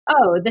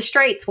Oh, the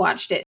Straits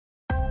watched it.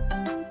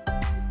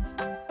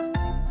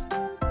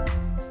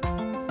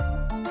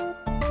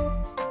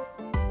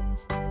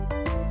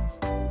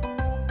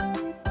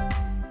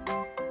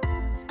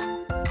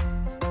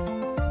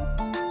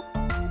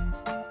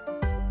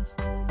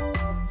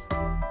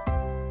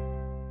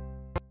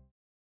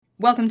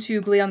 Welcome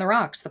to Glee on the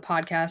Rocks, the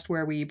podcast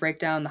where we break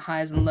down the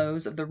highs and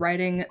lows of the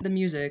writing, the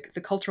music,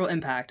 the cultural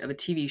impact of a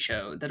TV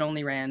show that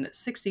only ran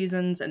 6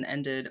 seasons and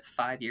ended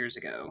 5 years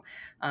ago.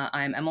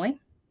 I'm Emily.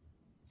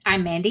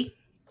 I'm Mandy.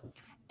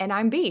 And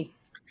I'm B.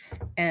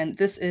 And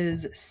this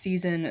is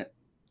season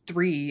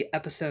 3,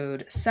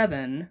 episode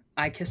 7,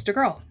 I Kissed a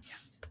Girl.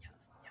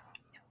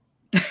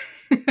 Yes.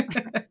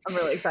 I'm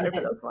really excited for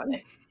this one.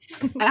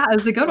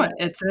 It's a good one.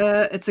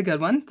 It's a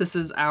good one. This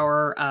is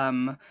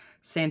our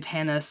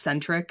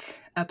Santana-centric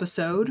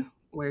episode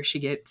where she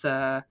gets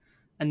a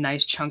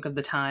nice chunk of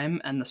the time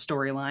and the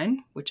storyline,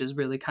 which is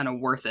really kind of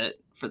worth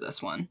it for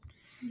this one.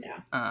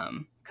 Yeah.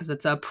 Because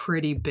it's a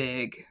pretty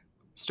big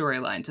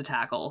storyline to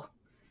tackle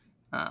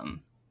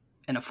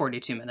in a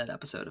 42-minute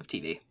episode of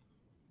TV.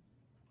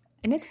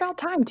 And it's about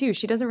time, too.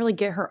 She doesn't really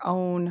get her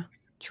own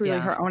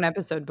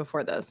episode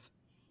before this.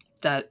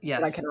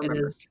 Yes,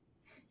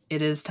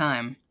 it is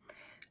time.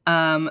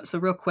 So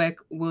real quick,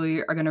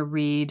 we are going to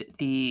read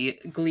the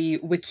Glee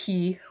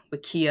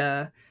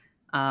Wikia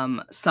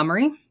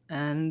summary,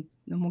 and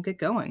then we'll get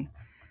going.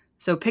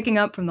 So picking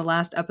up from the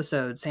last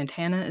episode,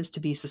 Santana is to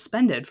be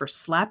suspended for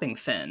slapping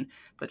Finn,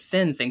 but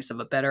Finn thinks of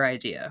a better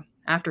idea.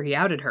 After he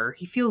outed her,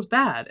 he feels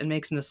bad and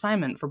makes an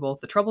assignment for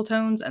both the Trouble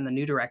Tones and the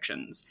New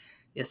Directions.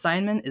 The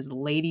assignment is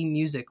Lady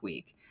Music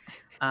Week.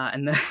 I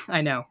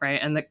know, right?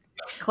 And the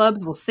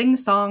clubs will sing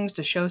songs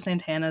to show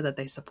Santana that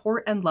they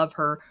support and love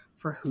her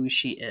for who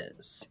she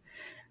is.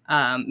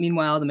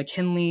 Meanwhile, the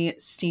McKinley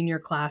senior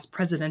class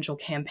presidential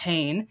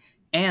campaign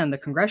and the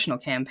congressional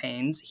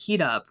campaigns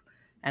heat up,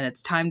 and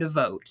it's time to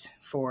vote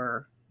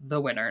for the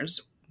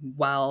winners,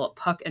 while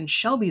Puck and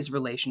Shelby's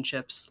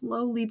relationship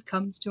slowly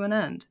comes to an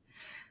end.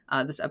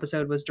 This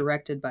episode was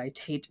directed by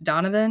Tate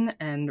Donovan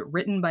and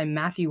written by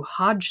Matthew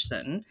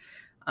Hodgson,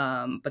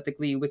 but the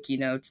Glee Wiki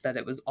notes that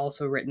it was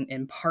also written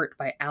in part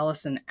by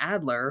Allison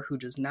Adler, who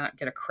does not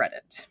get a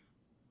credit.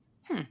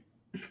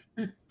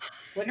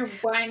 Wonder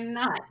why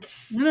not?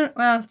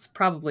 Well, it's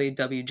probably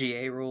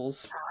WGA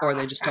rules, or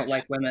they just don't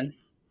like women.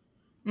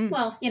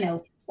 Well,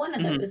 one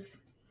of those.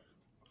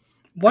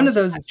 One of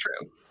those is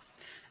true.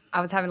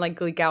 I was having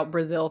Glee Out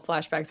Brazil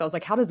flashbacks. I was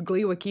like, how does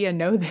Glee Wikia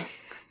know this?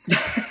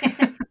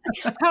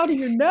 How do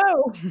you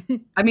know?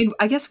 I mean,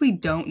 I guess we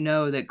don't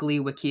know that Glee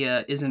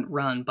Wikia isn't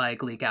run by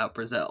Glee Out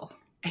Brazil.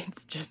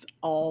 It's just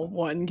all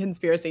one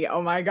conspiracy.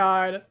 Oh my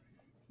God.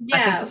 Yeah.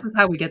 I think this is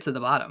how we get to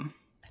the bottom.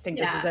 I think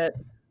this is it.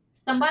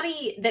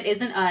 Somebody that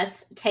isn't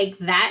us take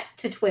that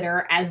to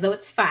Twitter as though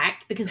it's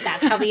fact, because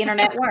that's how the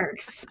internet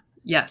works.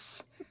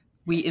 Yes.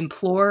 We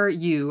implore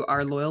you,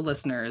 our loyal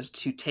listeners,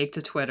 to take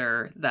to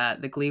Twitter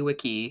that the Glee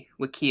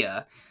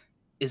Wikia,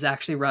 is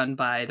actually run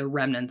by the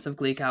remnants of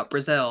Glee Out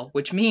Brazil,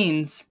 which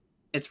means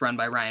it's run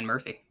by Ryan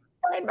Murphy.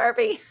 Ryan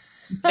Murphy.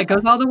 It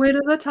goes all the way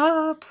to the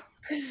top.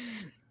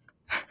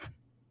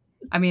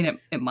 I mean,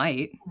 it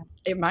might.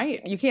 It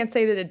might. You can't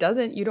say that it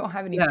doesn't. You don't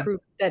have any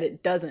proof that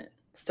it doesn't.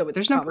 So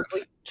it's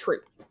probably true.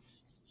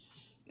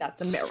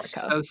 That's America.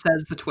 So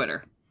says the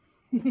Twitter.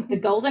 The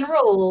golden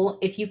rule,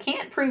 if you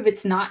can't prove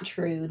it's not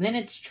true, then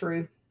it's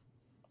true.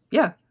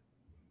 Yeah.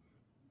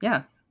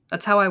 Yeah.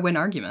 That's how I win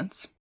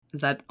arguments. Is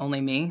that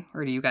only me?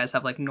 Or do you guys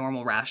have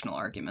normal, rational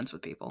arguments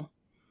with people?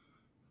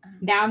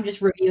 Now I'm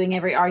just reviewing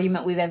every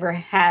argument we've ever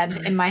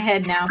had in my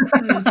head now.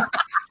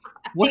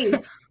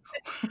 What?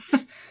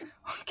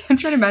 I'm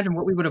trying to imagine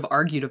what we would have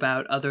argued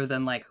about other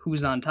than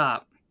who's on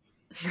top.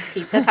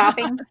 Pizza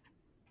toppings?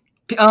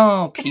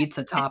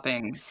 Pizza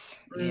toppings.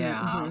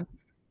 Yeah. Mm-hmm.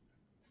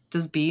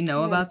 Does B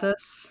know about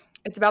this?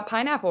 It's about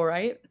pineapple,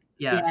 right?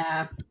 Yes.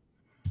 Yeah.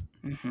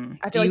 Mm-hmm.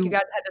 I feel like you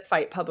guys had this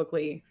fight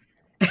publicly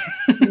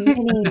a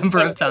number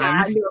of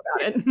times. I knew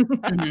about it.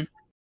 Mm-hmm.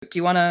 Do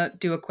you want to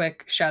do a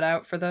quick shout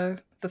out for the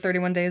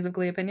 31 Days of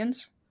Glee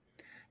Opinions?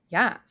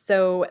 Yeah.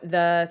 So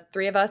the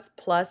three of us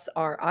plus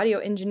our audio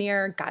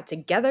engineer got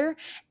together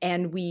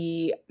and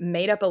we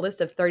made up a list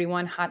of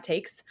 31 hot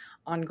takes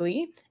on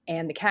Glee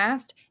and the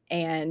cast.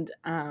 And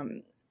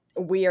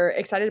we are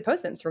excited to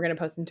post them. So we're going to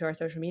post them to our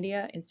social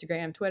media,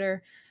 Instagram,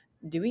 Twitter.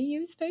 Do we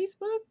use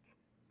Facebook?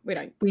 We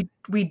don't.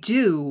 We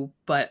do,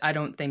 but I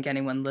don't think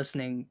anyone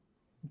listening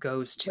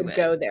goes to it.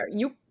 Go there.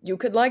 You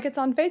could like us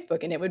on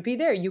Facebook and it would be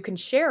there. You can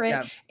share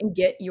it and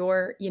get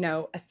your,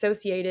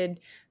 associated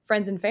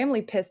friends and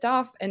family pissed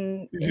off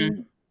and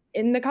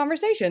in the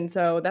conversation.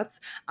 So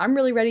I'm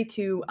really ready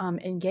to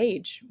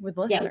engage with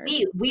listeners.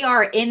 Yeah, we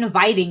are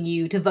inviting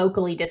you to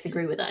vocally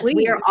disagree with us. Please.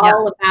 We are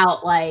all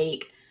about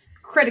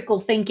critical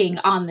thinking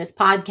on this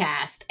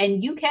podcast,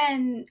 and you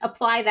can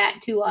apply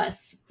that to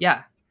us.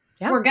 Yeah.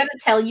 We're going to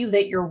tell you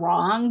that you're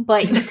wrong,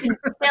 but you can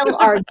still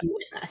argue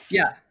with us.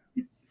 Yeah.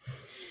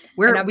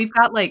 We've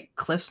got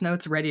Cliff's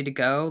Notes ready to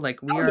go.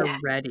 We are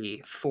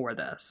ready for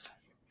this.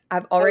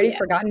 I've already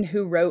forgotten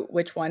who wrote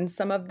which ones,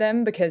 some of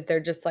them, because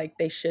they're just like,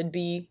 they should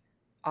be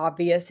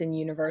obvious and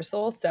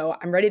universal. So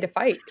I'm ready to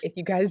fight if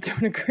you guys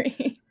don't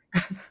agree.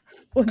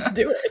 Let's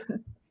do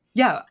it.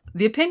 Yeah,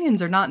 the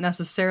opinions are not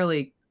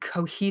necessarily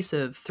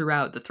cohesive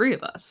throughout the three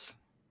of us.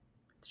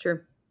 It's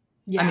true.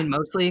 Yeah. I mean,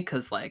 mostly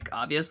because, like,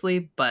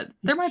 obviously, but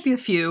there might be a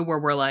few where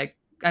we're like,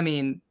 I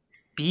mean,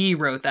 B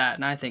wrote that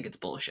and I think it's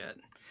bullshit.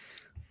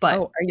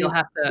 But you'll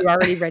have to. You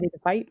already ready to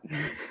fight?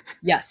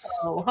 Yes.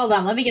 Oh, hold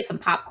on. Let me get some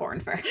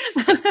popcorn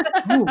first.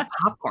 Ooh,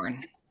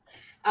 popcorn.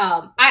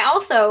 I'm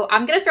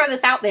going to throw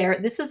this out there.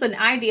 This is an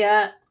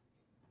idea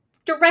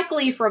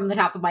directly from the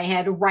top of my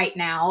head right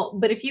now.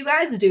 But if you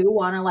guys do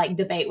want to like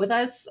debate with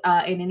us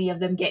and any of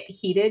them get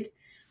heated,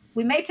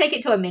 we may take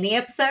it to a mini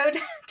episode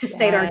to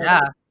state our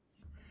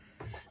takes.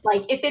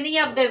 Like if any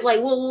of the like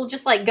we'll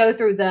just like go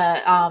through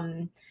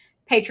the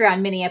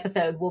Patreon mini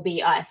episode will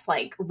be us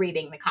like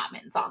reading the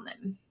comments on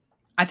them.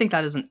 I think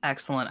that is an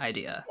excellent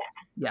idea.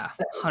 Yeah,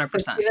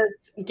 100%. So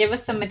give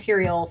us some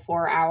material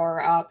for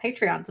our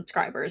Patreon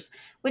subscribers,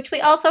 which we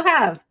also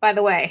have, by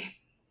the way.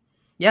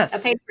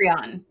 Yes. A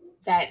Patreon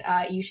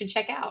that you should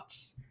check out.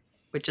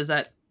 Which is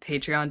at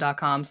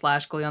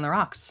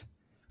patreon.com/GleeOnTheRocks.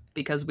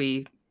 Because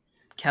we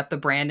kept the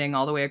branding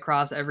all the way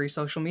across every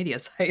social media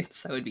site,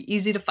 so it'd be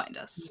easy to find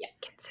us. Yeah,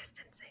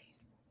 consistency.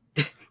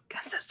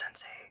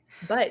 Consistency.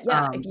 But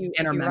yeah, if you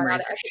run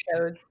out of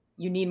episodes,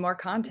 you need more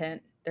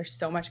content. There's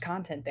so much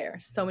content there.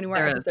 So many more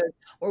episodes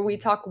where we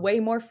talk way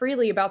more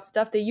freely about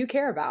stuff that you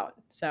care about.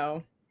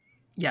 So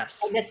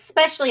yes. And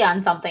especially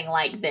on something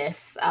like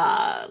this,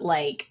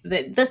 like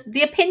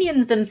the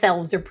opinions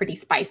themselves are pretty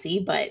spicy,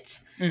 but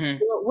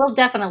we'll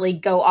definitely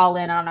go all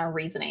in on our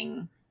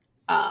reasoning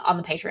on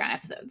the Patreon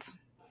episodes.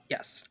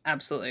 Yes,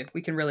 absolutely.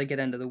 We can really get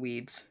into the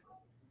weeds.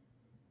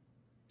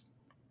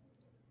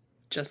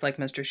 Just like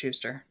Mr.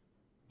 Schuester.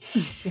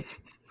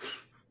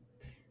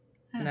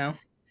 No.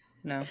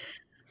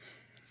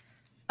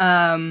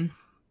 I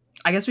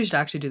guess we should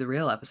actually do the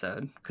real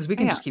episode because we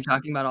can just keep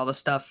talking about all the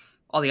stuff,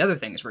 all the other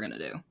things we're going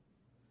to do.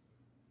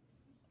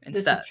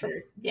 Instead. This is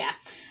true. Yeah.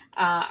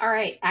 All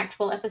right.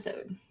 Actual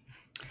episode.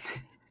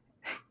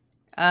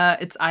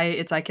 It's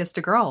I Kissed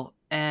a Girl.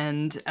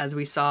 And as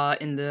we saw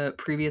in the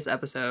previous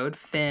episode,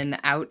 Finn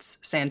outs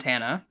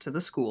Santana to the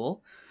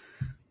school,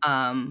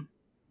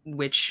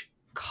 which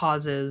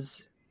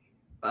causes,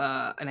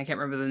 and I can't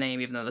remember the name,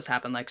 even though this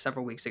happened like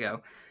several weeks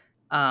ago.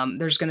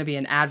 There's going to be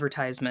an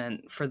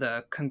advertisement for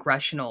the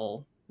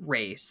congressional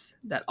race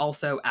that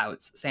also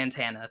outs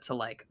Santana to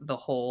like the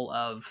whole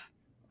of,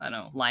 I don't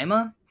know,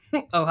 Lima,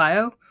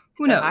 Ohio.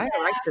 Who knows?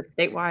 Ohio likes the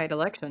statewide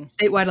election.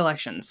 Statewide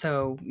election.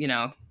 So, you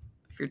know,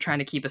 if you're trying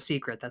to keep a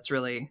secret, that's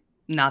really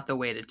not the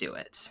way to do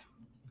it.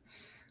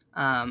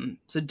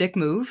 So Dick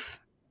move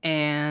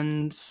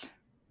and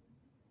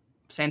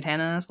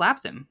Santana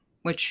slaps him,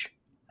 which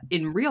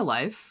in real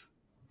life,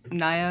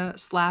 Naya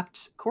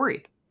slapped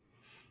Corey.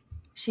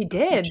 She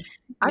did.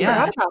 I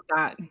forgot about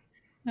that.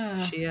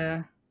 She,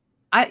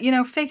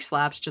 fake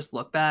slaps just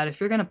look bad. If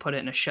you're going to put it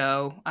in a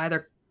show,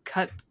 either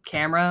cut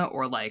camera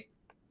or like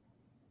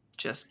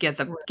just get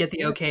the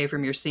okay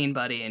from your scene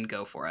buddy and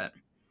go for it.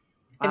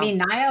 Wow. I mean,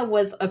 Naya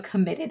was a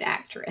committed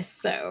actress,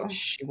 so.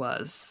 She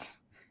was.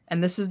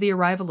 And this is the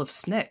arrival of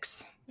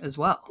Snicks as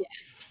well.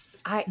 Yes.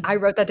 I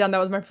wrote that down. That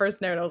was my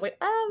first note. I was like,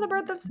 the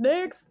birth of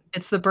Snicks.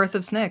 It's the birth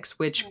of Snicks,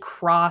 which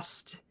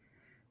crossed,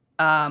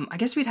 I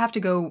guess we'd have to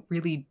go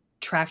really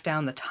track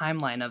down the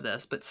timeline of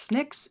this, but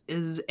Snicks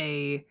is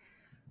a,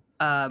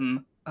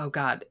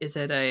 it's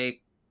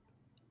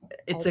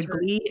a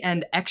Glee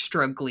and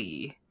extra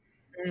Glee.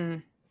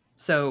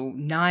 So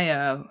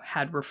Naya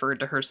had referred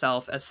to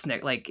herself as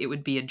Snick, like it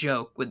would be a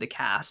joke with the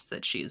cast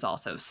that she's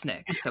also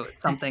Snick. So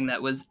it's something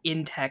that was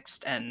in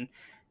text and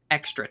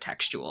extra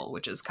textual,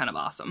 which is kind of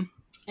awesome.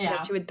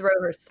 Yeah, she would throw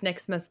her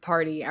Snicksmas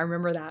party. I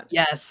remember that.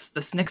 Yes, the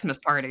Snicksmas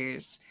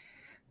parties,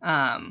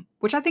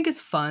 which I think is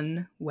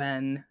fun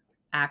when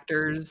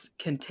actors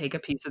can take a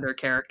piece of their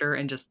character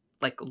and just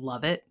like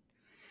love it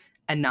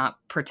and not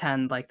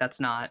pretend like that's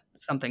not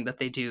something that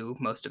they do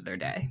most of their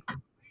day.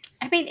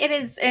 I mean, it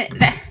is.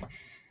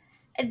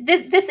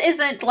 This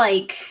isn't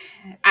like,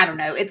 I don't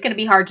know. It's going to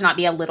be hard to not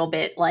be a little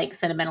bit like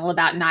sentimental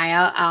about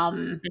Naya.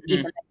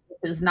 Even though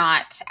this is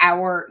not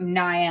our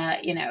Naya,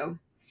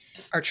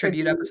 our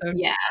tribute episode.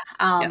 Yeah.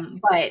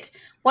 But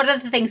one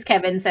of the things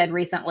Kevin said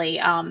recently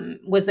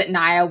was that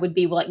Naya would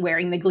be like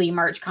wearing the Glee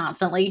merch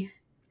constantly.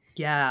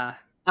 Yeah.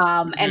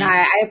 And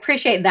I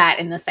appreciate that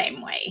in the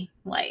same way.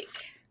 Like,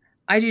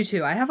 I do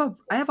too. I have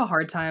a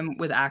hard time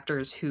with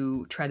actors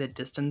who try to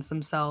distance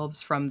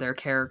themselves from their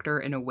character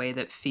in a way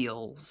that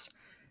feels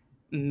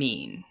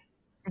mean.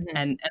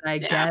 And I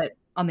get,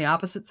 on the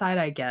opposite side,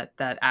 I get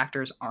that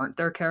actors aren't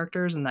their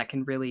characters and that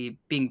can really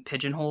being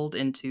pigeonholed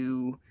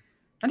into,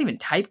 not even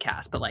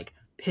typecast, but like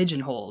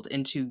pigeonholed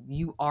into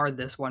you are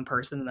this one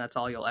person and that's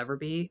all you'll ever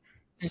be,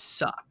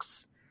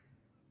 sucks.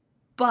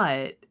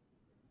 But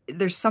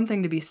there's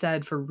something to be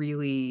said for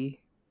really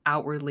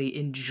outwardly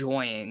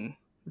enjoying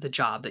the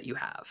job that you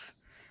have.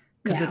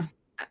 Because it's,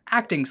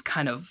 acting's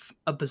kind of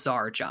a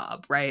bizarre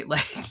job, right?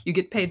 Like, you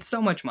get paid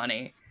so much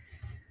money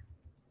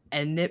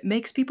and it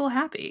makes people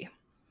happy.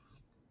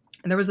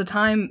 And there was a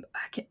time,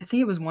 I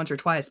think it was once or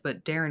twice,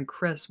 but Darren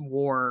Criss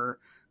wore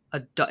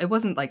it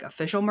wasn't like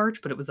official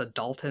merch, but it was a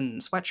Dalton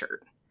sweatshirt.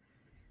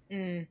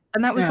 And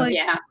that was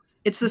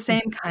it's the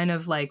same kind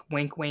of like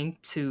wink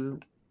wink to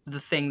the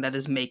thing that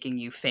is making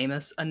you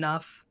famous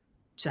enough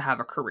to have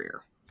a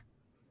career.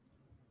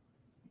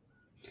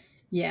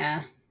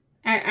 Yeah.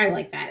 I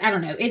like that. I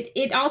don't know.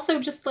 It also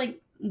just like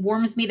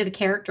warms me to the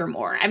character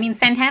more. I mean,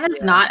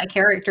 Santana's not a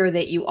character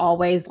that you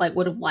always like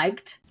would have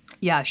liked.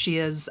 Yeah, she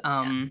is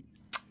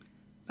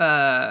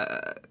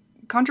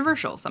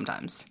controversial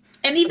sometimes.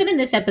 And even in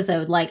this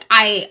episode, like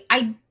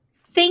I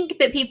think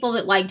that people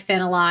that liked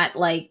Finn a lot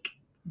like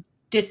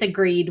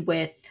disagreed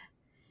with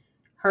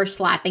her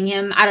slapping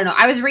him. I don't know.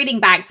 I was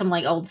reading back some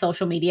like old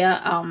social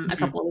media a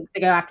couple of weeks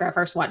ago after I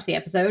first watched the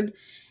episode.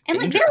 And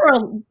like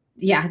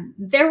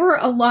there were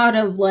a lot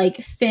of like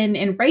Finn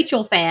and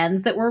Rachel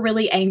fans that were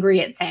really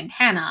angry at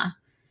Santana.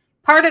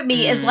 Part of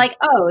me is like,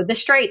 oh, the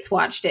straights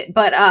watched it,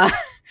 but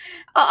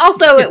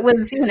also it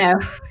was, you know,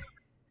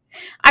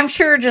 I'm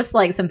sure just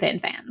like some Finn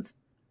fans.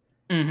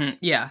 Mm-hmm.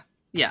 Yeah.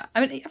 Yeah.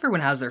 I mean,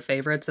 everyone has their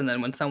favorites, and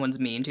then when someone's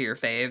mean to your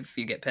fave,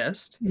 you get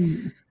pissed.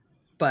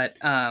 But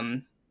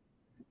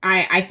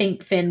I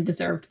think Finn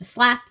deserved the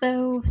slap,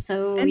 though.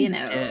 So, Finn you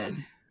know. did.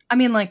 I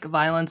mean, like,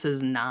 violence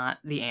is not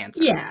the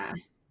answer. Yeah.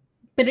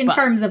 But in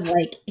terms of,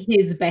 like,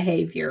 his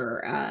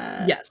behavior,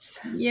 yes.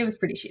 Yeah, it was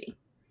pretty shitty.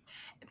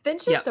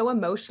 Finn's just so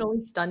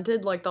emotionally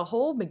stunted. Like, the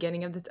whole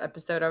beginning of this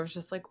episode, I was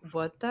just like,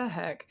 what the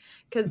heck?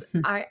 Because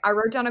I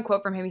wrote down a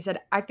quote from him. He said,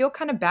 I feel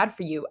kind of bad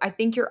for you. I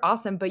think you're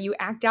awesome, but you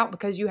act out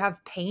because you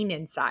have pain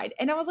inside.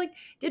 And I was like,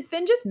 did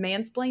Finn just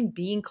mansplain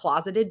being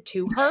closeted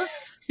to her?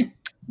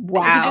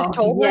 Wow. He just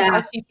told her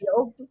how she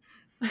feels.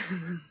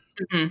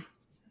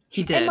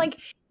 He did. And like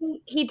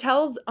he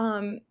tells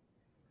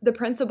the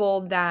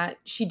principal that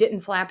she didn't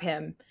slap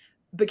him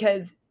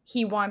because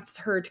he wants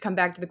her to come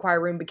back to the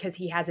choir room because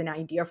he has an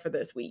idea for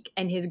this week.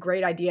 And his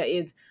great idea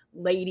is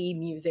Lady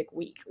Music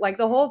Week. Like,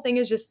 the whole thing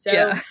is just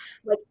so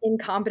like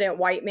incompetent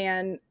white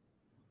man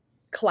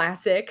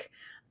classic.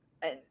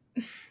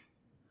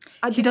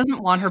 He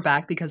doesn't want her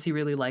back because he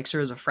really likes her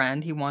as a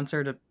friend. He wants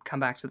her to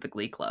come back to the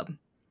Glee Club.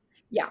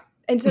 Yeah.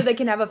 And so they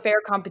can have a fair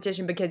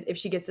competition, because if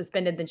she gets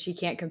suspended, then she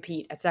can't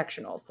compete at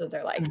sectionals. So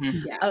they're like,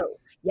 oh,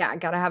 yeah,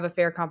 got to have a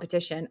fair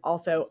competition.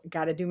 Also,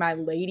 got to do my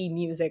lady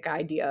music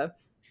idea.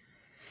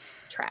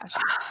 Trash.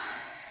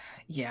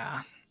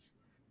 Yeah.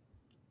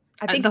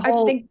 I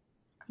think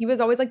he was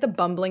always like the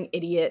bumbling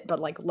idiot, but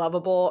like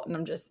lovable.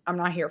 And I'm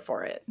not here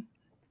for it.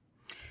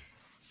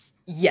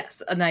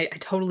 Yes. And I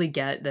totally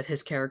get that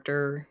his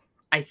character,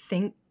 I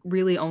think,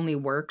 really only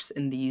works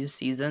in these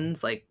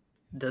seasons, like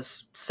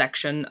this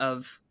section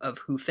of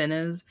who Finn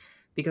is,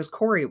 because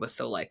Corey was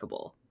so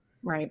likable.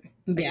 Right.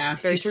 Like, yeah.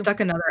 If you stuck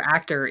another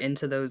actor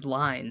into those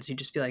lines, you'd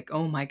just be like,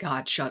 oh my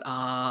God, shut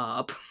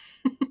up.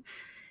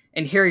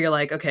 And here you're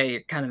like, okay,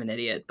 you're kind of an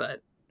idiot,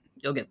 but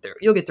you'll get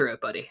through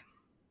it, buddy.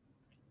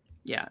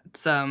 Yeah,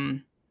 it's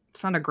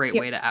not a great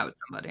way to out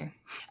somebody.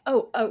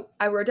 Oh,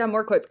 I wrote down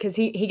more quotes, because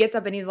he gets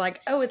up and he's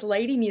like, oh, it's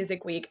Lady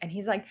Music Week. And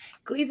he's like,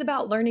 Glee's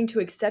about learning to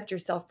accept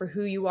yourself for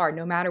who you are,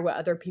 no matter what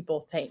other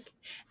people think.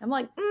 I'm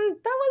like,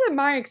 that wasn't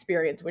my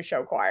experience with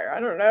show choir. I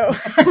don't know.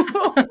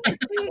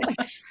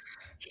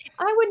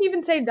 I wouldn't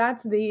even say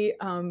that's the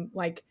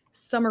like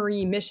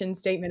summary mission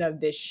statement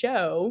of this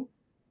show.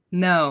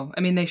 No,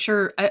 I mean, they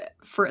sure,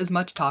 for as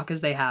much talk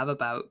as they have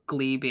about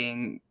Glee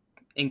being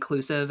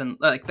inclusive and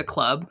like the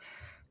club,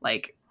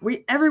 like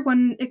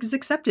everyone is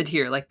accepted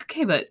here. Like,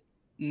 okay, but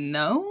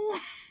no,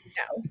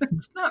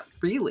 it's not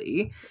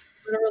really.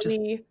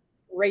 Literally,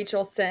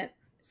 Rachel sent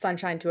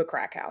Sunshine to a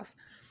crack house.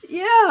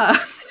 Yeah.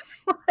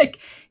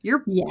 Like,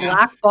 you're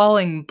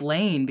blackballing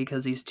Blaine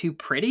because he's too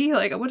pretty.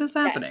 Like, what is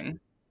happening?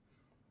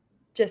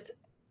 Just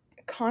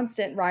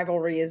constant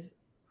rivalries,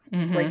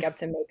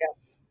 breakups and makeups.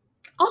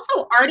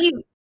 Also, Artie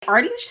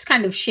was just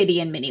kind of shitty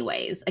in many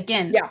ways.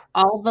 Again,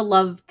 all the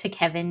love to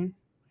Kevin.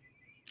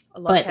 I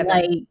love Kevin.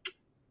 Like,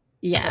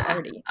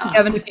 Artie.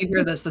 Kevin, if you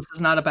hear this is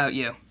not about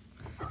you.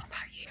 About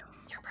you.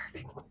 You're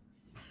perfect.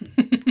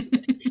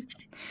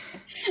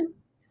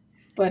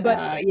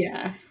 but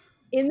yeah.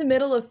 In the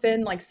middle of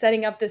Finn like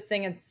setting up this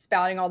thing and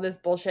spouting all this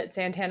bullshit,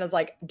 Santana's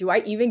like, do I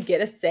even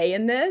get a say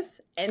in this?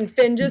 And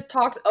Finn just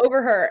talks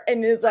over her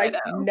and is like,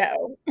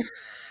 no.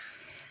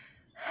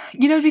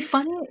 You know, it'd be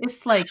funny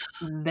if like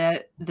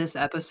this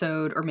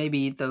episode, or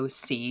maybe those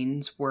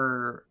scenes,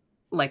 were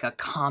like a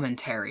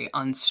commentary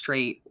on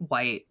straight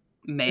white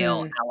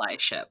male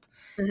allyship.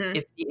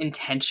 If the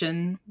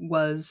intention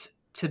was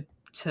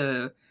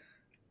to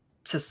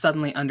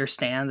suddenly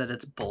understand that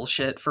it's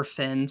bullshit for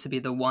Finn to be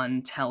the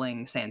one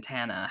telling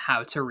Santana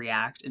how to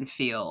react and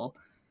feel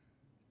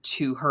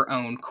to her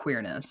own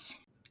queerness.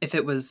 If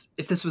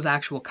this was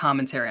actual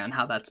commentary on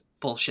how that's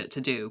bullshit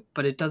to do,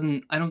 but it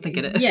doesn't, I don't think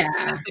it is. Yeah.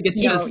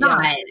 It's just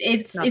not.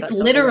 It's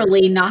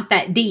literally not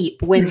that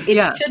deep when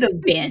it should have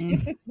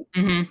been.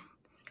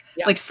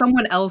 Yeah. Like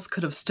someone else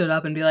could have stood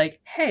up and be like,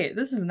 hey,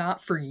 this is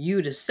not for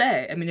you to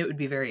say. I mean, it would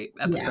be very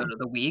episode of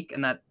the week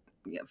and that,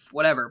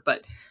 whatever.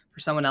 But for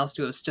someone else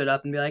to have stood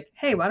up and be like,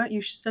 hey, why don't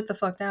you sit the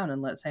fuck down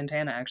and let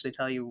Santana actually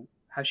tell you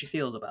how she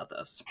feels about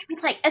this?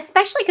 Like,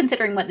 especially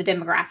considering what the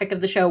demographic of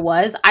the show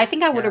was, I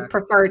think I would have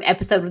preferred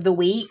episode of the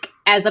week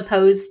as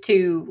opposed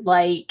to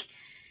like,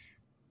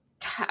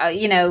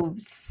 you know,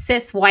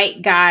 cis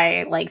white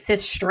guy, like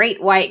cis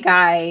straight white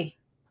guy.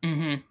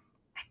 Mm-hmm.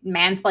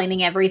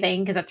 Mansplaining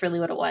everything, because that's really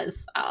what it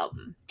was,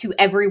 to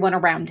everyone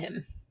around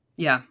him.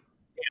 Yeah.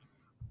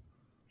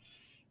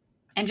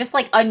 And just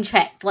like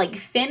unchecked. Like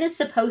Finn is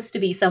supposed to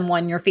be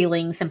someone you're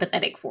feeling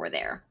sympathetic for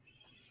there.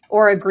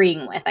 Or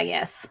agreeing with, I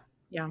guess.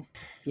 Yeah.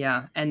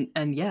 Yeah. And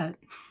yet.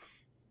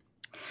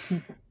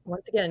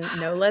 Once again,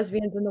 no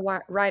lesbians in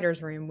the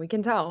writer's room. We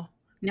can tell.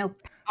 Nope.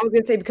 I was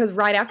going to say, because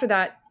right after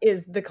that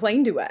is the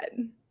Klaine duet.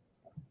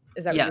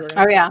 Is that what you were going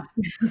to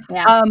say?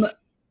 Yeah.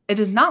 It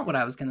is not what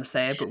I was going to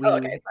say, but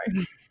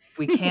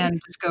we can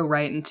just go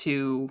right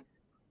into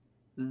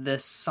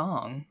this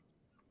song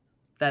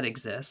that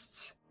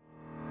exists.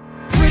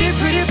 Pretty,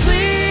 pretty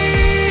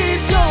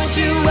please, don't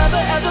you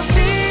ever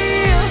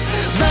feel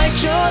like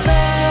you're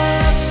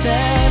less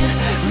than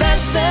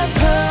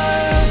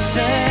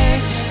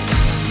perfect.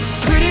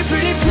 Pretty,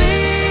 pretty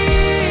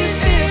please,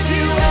 if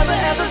you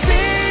ever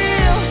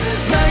feel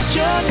like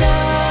you're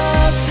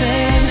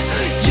nothing,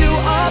 you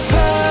are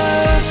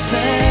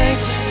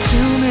perfect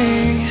to me.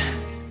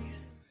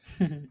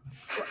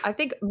 I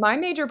think my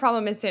major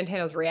problem is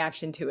Santana's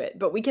reaction to it,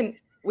 but we can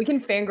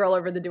fangirl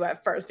over the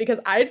duet first, because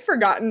I had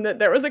forgotten that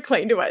there was a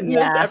Klaine duet in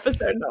this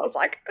episode, and I was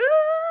like,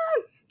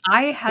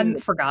 I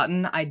hadn't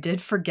forgotten. I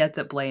did forget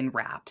that Blaine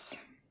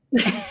raps.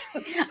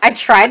 I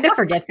tried to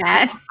forget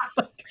that.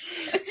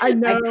 I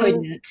know. I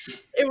couldn't.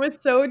 It was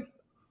so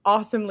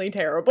awesomely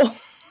terrible.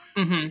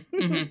 Mm-hmm,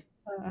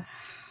 mm-hmm.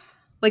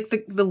 Like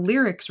the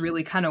lyrics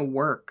really kind of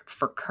work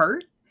for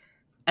Kurt,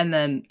 and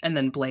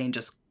then Blaine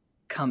just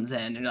comes in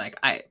and you're like,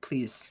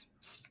 please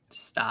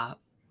stop.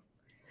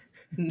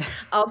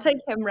 I'll take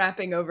him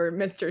rapping over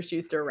Mr.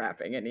 Schuester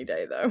rapping any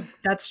day, though.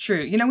 That's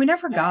true. You know, we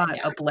never got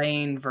a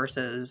Blaine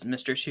versus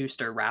Mr.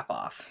 Schuester rap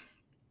off.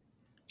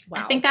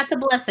 Wow. I think that's a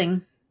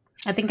blessing.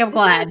 I think I'm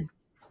glad.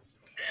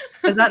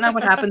 Is that not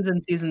what happens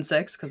in season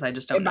 6? Because I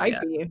just don't know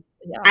yet. It might be.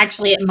 Yeah.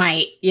 Actually, it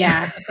might.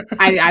 Yeah.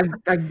 I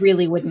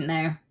really wouldn't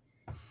know.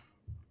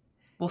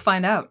 We'll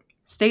find out.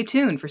 Stay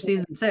tuned for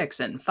season 6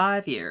 in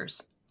 5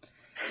 years.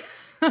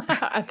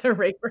 At the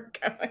rate we're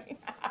going.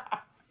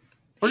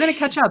 We're going to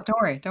catch up.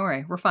 Don't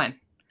worry. We're fine.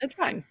 It's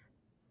fine.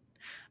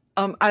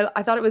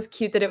 I thought it was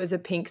cute that it was a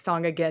Pink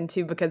song again,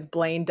 too, because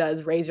Blaine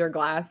does Raise Your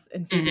Glass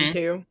in season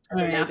 2.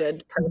 And they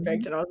did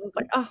perfect. And I was just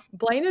like, oh,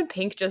 Blaine and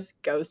Pink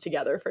just goes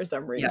together for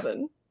some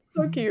reason.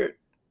 So cute.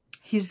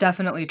 He's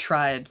definitely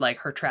tried, like,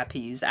 her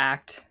trapeze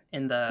act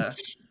in the,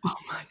 oh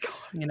my God,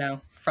 you know,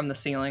 from the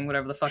ceiling,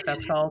 whatever the fuck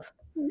that's called.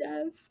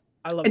 Yes.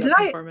 I love that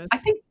performance. I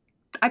think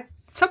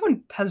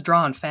someone has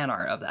drawn fan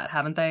art of that,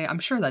 haven't they? I'm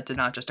sure that did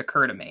not just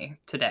occur to me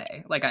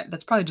today. Like,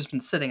 that's probably just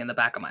been sitting in the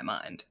back of my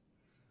mind.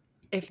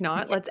 If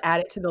not, let's add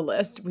it to the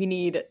list. We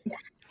need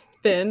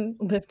Finn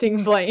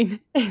lifting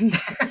Blaine and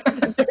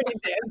Dirty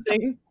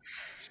Dancing.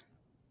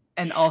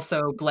 And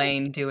also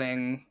Blaine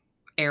doing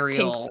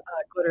aerial... Pink's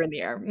glitter in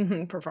the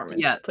air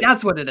performance. Yeah, please.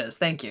 That's what it is.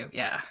 Thank you.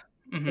 Yeah.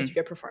 Mm-hmm. Such a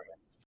good performance.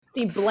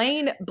 See,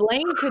 Blaine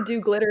could do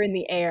glitter in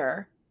the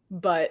air,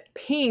 but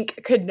Pink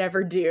could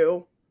never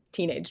do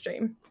Teenage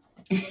Dream.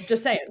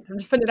 Just saying. I'm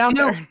just putting it out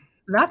there.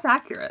 That's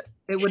accurate.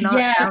 It would not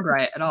sound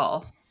right at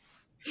all.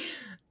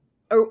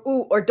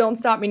 Or Don't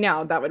Stop Me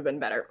Now. That would have been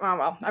better. Oh,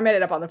 well. I made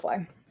it up on the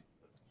fly.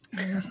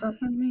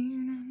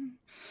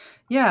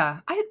 Yeah.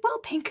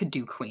 Pink could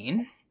do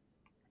Queen.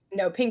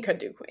 No, Pink could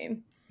do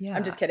Queen. Yeah.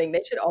 I'm just kidding.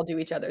 They should all do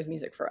each other's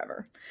music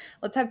forever.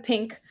 Let's have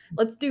Pink.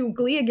 Let's do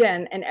Glee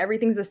again, and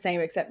everything's the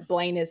same except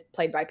Blaine is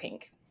played by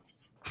Pink.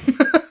 And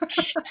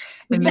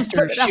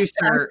Mr.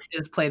 Schuester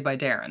is played by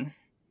Darren.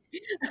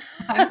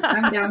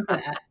 I'm down for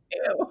that.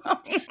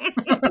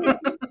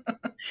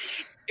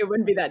 It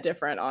wouldn't be that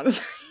different,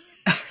 honestly.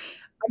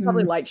 I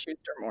probably like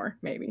Schuester more,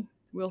 maybe.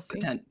 We'll see.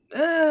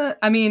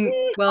 I mean,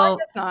 well,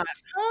 it's not.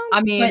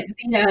 I mean,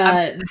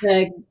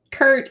 the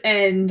Kurt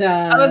and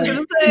I was going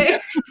to say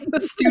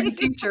the student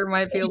teacher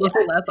might be a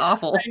little less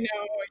awful. I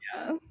know,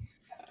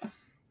 yeah.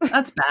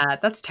 That's bad.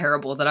 That's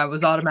terrible that I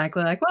was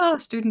automatically like, well,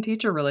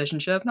 student-teacher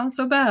relationship, not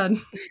so bad.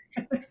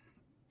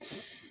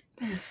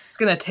 Just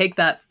going to take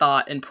that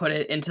thought and put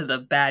it into the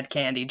bad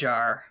candy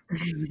jar.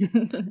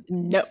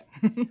 No.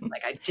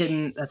 Like,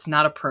 that's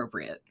not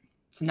appropriate.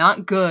 It's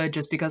not good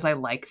just because I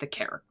like the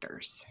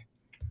characters.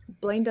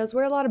 Blaine does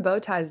wear a lot of bow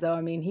ties, though.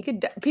 I mean,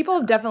 people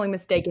have definitely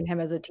mistaken him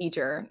as a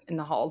teacher in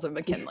the halls of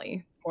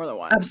McKinley, more than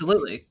once.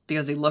 Absolutely,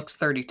 because he looks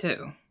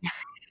 32.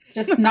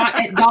 Just not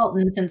at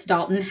Dalton, since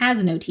Dalton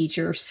has no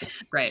teachers.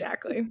 Right.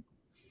 Exactly.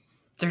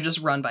 They're just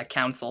run by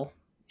council.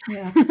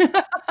 Yeah.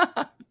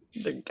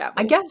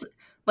 I guess,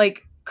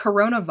 like,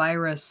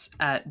 coronavirus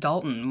at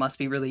Dalton must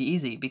be really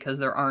easy because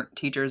there aren't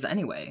teachers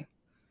anyway.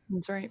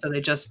 That's right. So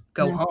they just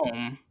go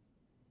home.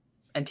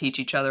 and teach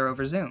each other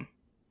over Zoom.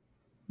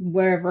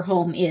 Wherever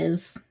home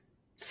is,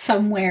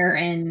 somewhere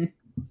in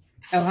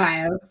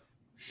Ohio.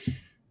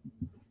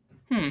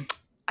 In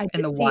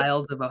the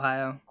wilds of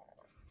Ohio.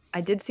 I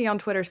did see on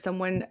Twitter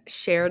someone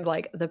shared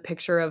like the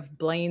picture of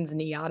Blaine's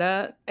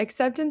NIADA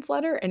acceptance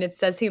letter, and it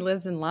says he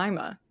lives in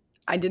Lima.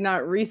 I did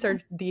not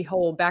research the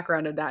whole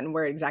background of that and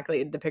where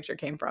exactly the picture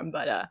came from,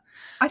 but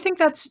I think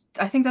that's just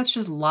I think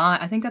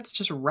that's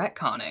just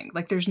retconning.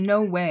 Like, there's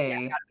no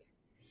way.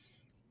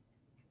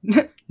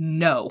 Yeah.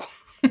 No.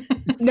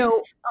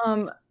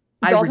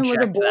 Dalton was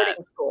a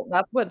boarding school.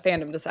 That's what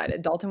fandom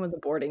decided. Dalton was a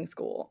boarding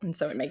school, and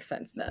so it makes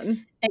sense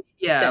then.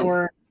 Yeah.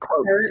 Or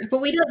Kurt, but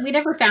we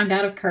never found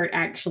out if Kurt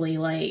actually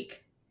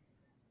like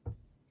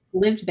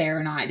lived there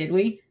or not, did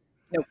we?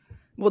 Nope.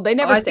 Well, they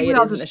never say it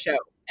is in the show.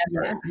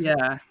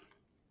 Yeah.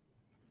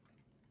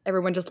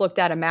 Everyone just looked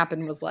at a map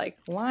and was like,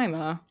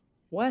 Lima,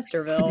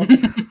 Westerville. That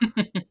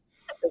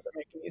doesn't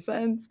make any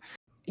sense.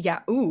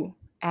 Yeah. Ooh.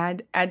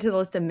 Add to the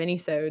list of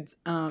minisodes.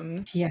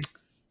 Yeah.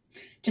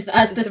 Just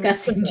us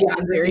discussing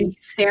geography,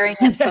 staring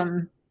at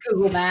some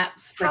Google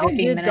Maps for 15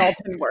 minutes. How did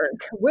Dalton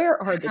work?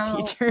 Where are the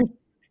teachers?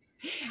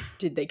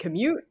 Did they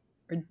commute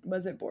or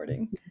was it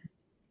boarding?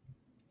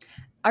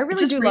 I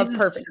really do love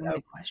Perfect. So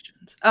many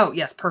questions. Oh,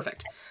 yes,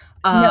 Perfect.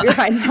 No, you're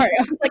fine. Sorry.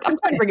 I was like, I'm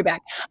trying to bring it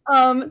back.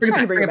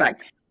 Bring it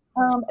back.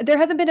 There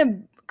hasn't been a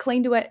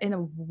Klaine duet in a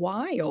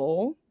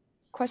while.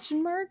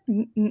 Question mark?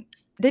 They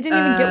didn't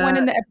even get one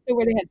in the episode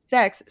where they had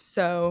sex.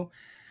 So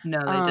no,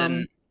 they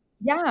didn't.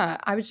 Yeah,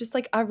 I was just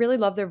like, I really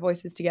love their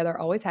voices together.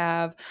 Always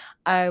have.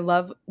 I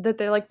love that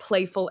they're like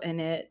playful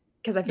in it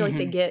because I feel like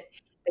they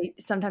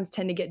sometimes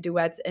tend to get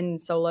duets and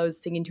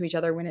solos singing to each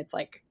other when it's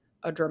like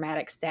a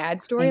dramatic, sad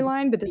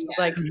storyline. But this was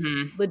like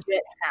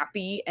legit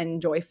happy and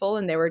joyful,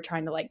 and they were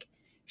trying to like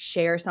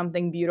share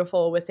something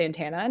beautiful with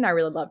Santana, and I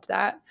really loved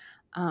that.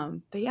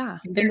 But yeah,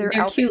 they're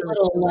cute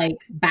little like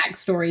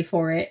backstory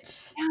for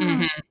it.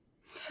 Yeah.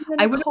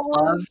 I would have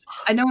loved.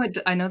 I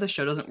know the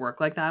show doesn't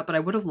work like that, but I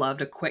would have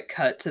loved a quick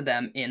cut to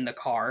them in the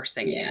car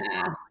singing.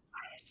 Yeah.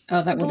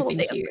 Oh, that would have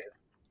been cute.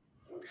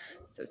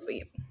 So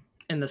sweet.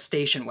 In the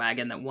station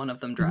wagon that one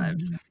of them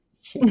drives.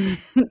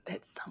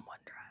 That someone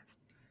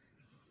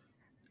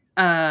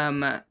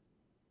drives.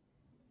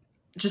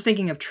 Just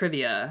thinking of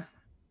trivia.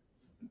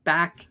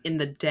 Back in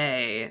the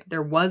day,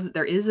 there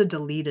is a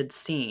deleted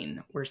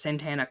scene where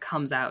Santana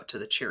comes out to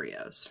the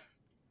Cheerios.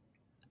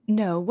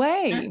 No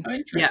way. Oh,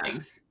 interesting.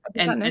 Yeah.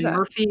 And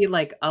Murphy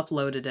like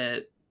uploaded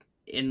it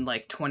in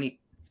like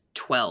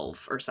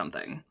 2012 or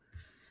something.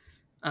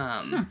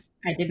 I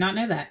did not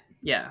know that.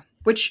 Yeah,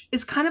 which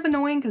is kind of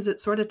annoying because it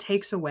sort of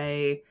takes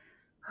away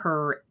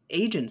her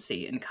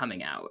agency in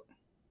coming out.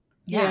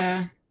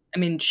 Yeah. I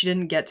mean, she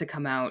didn't get to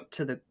come out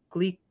to the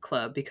Glee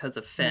Club because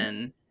of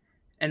Finn,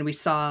 and we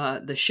saw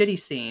the shitty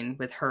scene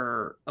with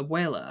her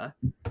abuela.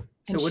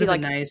 So it would have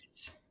been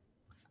nice.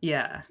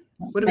 Yeah,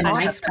 would have been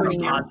nice to have a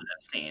positive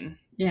scene.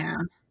 Yeah.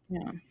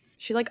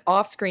 She like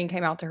off screen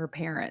came out to her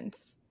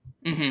parents.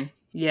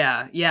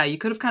 Yeah. You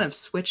could have kind of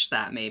switched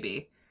that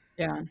maybe.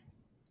 Yeah.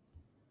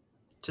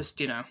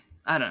 Just,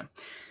 I don't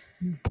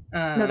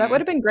know. No, that would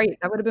have been great.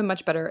 That would have been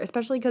much better,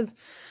 especially because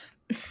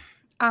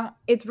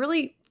it's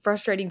really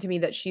frustrating to me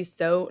that she's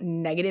so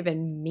negative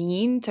and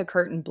mean to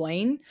Kurt and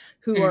Blaine,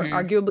 who are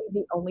arguably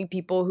the only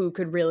people who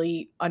could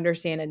really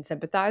understand and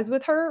sympathize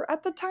with her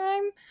at the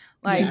time.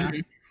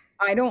 Like,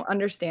 I don't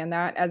understand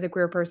that as a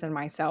queer person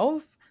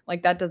myself.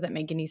 Like, that doesn't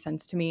make any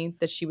sense to me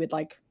that she would,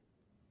 like,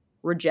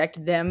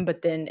 reject them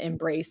but then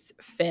embrace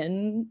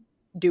Finn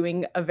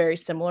doing a very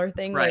similar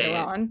thing later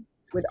on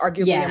with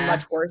arguably a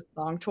much worse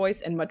song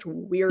choice and much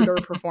weirder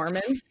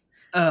performance.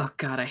 Oh,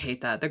 God, I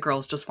hate that. The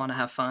girls just want to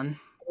have fun.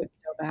 It's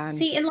so bad.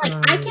 See, and, like,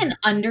 I can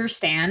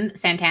understand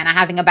Santana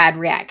having a bad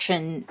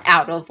reaction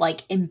out of,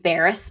 like,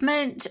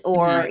 embarrassment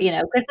or,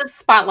 because the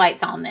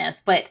spotlight's on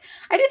this. But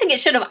I do think it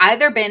should have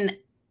either been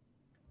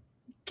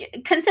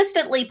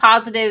consistently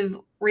positive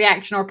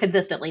reaction or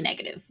consistently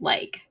negative.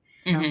 Like,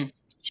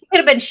 she could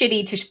have been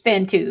shitty to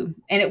Finn too,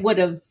 and it would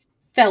have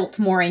felt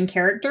more in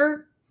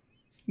character.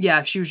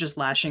 Yeah, if she was just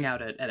lashing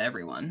out at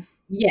everyone.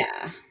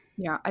 Yeah,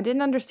 I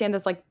didn't understand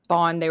this like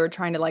bond they were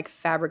trying to like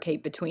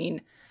fabricate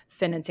between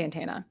Finn and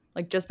Santana.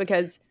 Like, just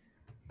because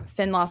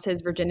Finn lost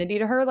his virginity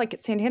to her, like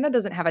Santana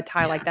doesn't have a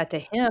tie like that to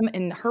him,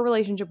 and her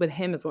relationship with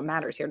him is what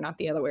matters here, not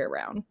the other way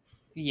around.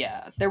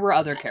 Yeah, there were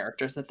other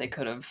characters that they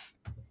could have.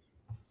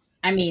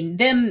 I mean,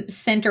 them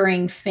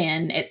centering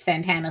Finn at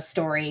Santana's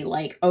story,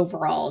 like,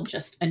 overall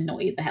just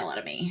annoyed the hell out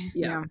of me.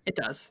 Yeah. It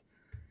does.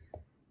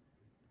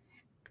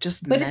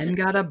 Men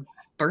gotta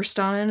burst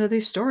on into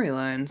these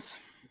storylines.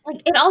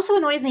 Like, it also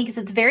annoys me because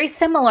it's very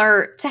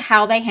similar to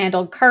how they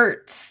handled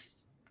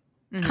Kurt's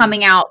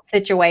coming out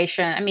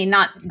situation. I mean,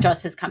 not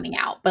just his coming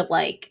out, but,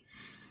 like,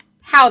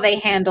 how they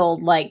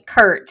handled, like,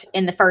 Kurt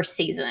in the first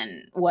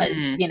season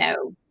was,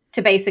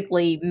 to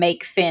basically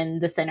make Finn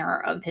the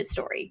center of his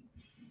story.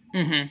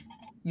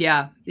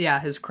 Yeah,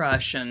 his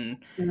crush and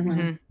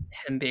him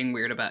being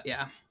weird about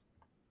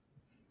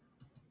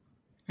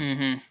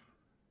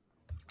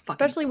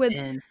especially with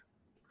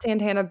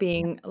Santana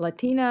being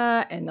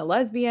Latina and a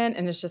lesbian,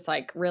 and it's just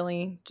like,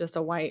 really just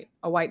a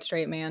white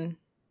straight man.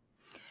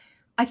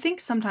 I think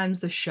sometimes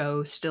the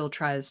show still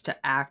tries to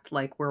act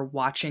like we're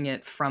watching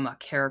it from a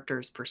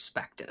character's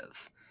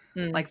perspective.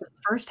 Like the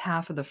first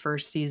half of the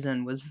first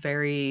season was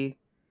very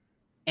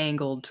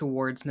angled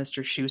towards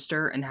Mr.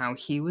 Schuester and how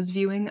he was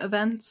viewing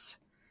events.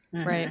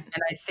 Right.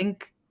 And I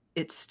think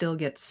it still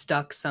gets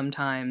stuck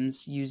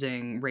sometimes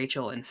using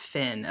Rachel and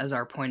Finn as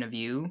our point of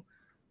view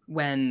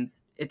when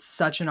it's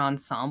such an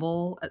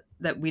ensemble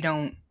that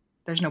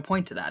there's no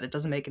point to that. It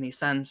doesn't make any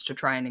sense to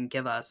try and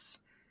give us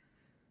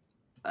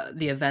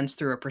the events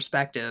through a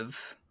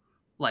perspective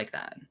like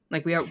that.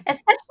 Like we are,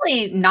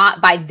 especially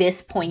not by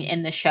this point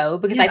in the show,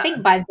 because I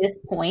think by this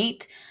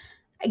point,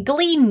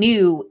 Glee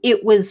knew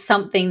it was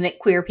something that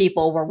queer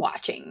people were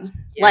watching.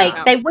 Yeah.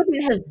 Like they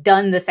wouldn't have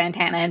done the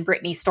Santana and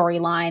Brittany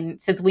storyline,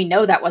 since we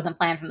know that wasn't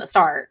planned from the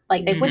start.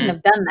 Like they wouldn't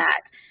have done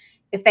that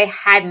if they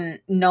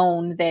hadn't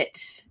known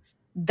that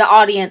the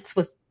audience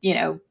was,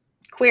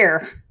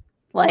 queer.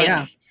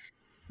 Like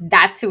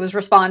that's who was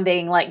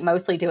responding like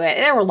mostly to it.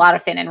 There were a lot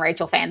of Finn and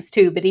Rachel fans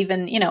too, but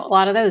even, a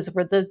lot of those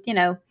were the,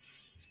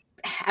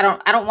 I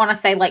don't want to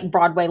say like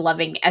Broadway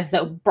loving as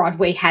though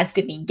Broadway has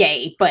to be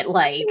gay, but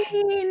like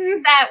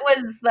that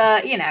was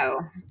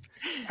the,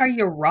 Are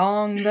you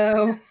wrong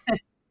though?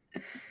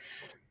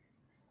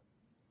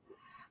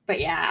 But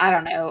yeah, I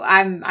don't know.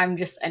 I'm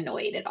just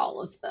annoyed at all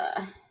of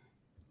the.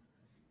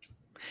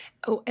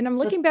 Oh, and I'm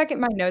looking back at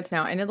my notes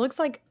now, and it looks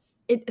like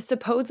it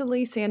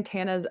supposedly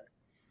Santana's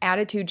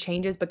attitude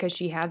changes because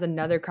she has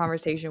another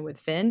conversation with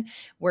Finn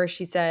where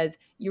she says,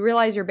 "You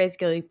realize you're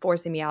basically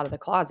forcing me out of the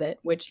closet,"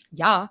 which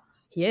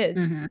he is.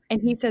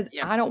 And he says,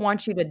 "I don't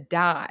want you to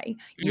die.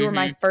 You are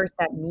my first.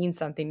 That means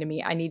something to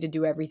me. I need to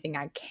do everything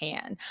I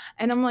can."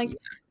 And I'm like,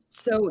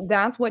 so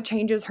that's what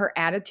changes her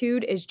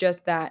attitude, is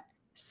just that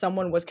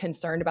someone was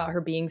concerned about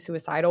her being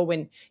suicidal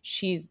when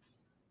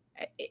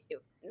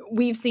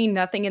we've seen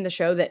nothing in the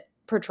show that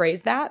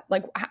portrays that.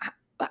 Like,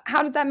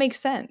 how does that make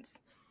sense?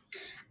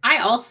 I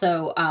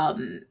also,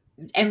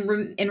 in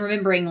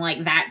remembering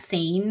like that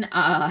scene,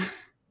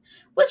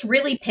 was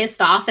really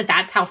pissed off that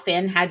that's how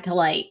Finn had to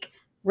like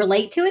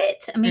relate to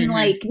it. I mean,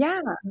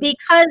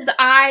 because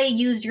I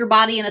used your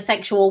body in a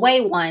sexual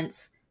way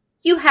once,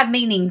 you have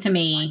meaning to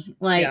me.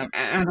 Like,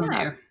 I don't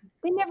know.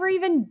 They never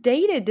even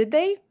dated, did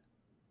they?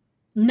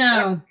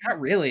 No. Not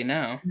really,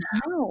 no.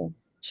 No.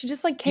 She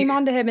just like came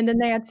on to him and then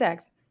they had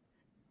sex.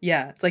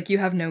 Yeah, it's like, you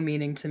have no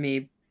meaning to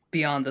me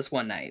beyond this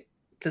one night.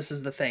 This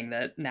is the thing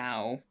that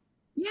now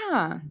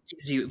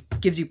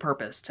gives you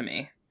purpose to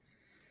me.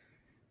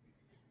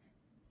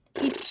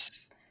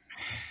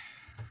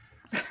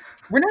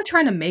 We're not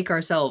trying to make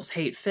ourselves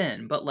hate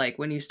Finn, but like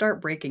when you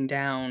start breaking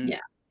down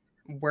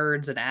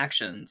words and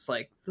actions,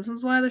 like this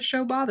is why the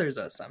show bothers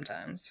us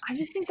sometimes. I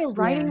just think the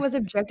writing was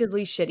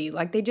objectively shitty.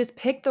 Like they just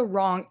picked the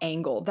wrong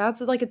angle.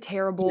 That's like a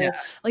terrible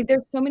like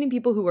there's so many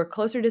people who were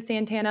closer to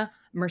Santana,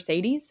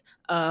 Mercedes,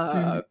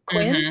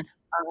 Quinn,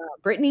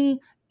 Brittany,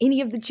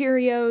 any of the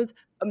Cheerios,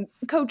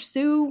 Coach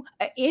Sue,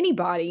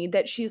 anybody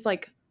that she's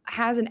like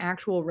has an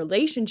actual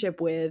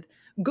relationship with,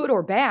 good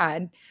or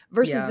bad,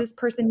 versus this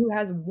person who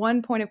has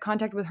one point of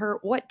contact with her,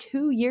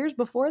 2 years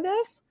before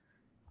this?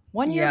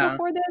 1 year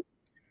before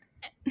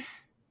this?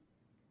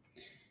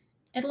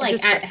 And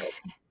like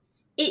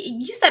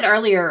you said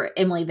earlier,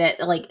 Emily, that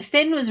like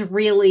Finn was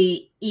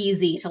really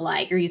easy to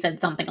like, or you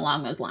said something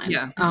along those lines.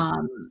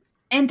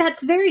 And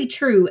that's very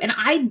true. And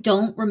I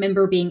don't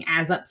remember being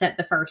as upset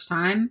the first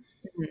time.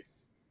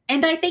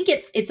 And I think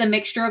it's a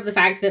mixture of the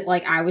fact that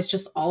like I was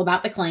just all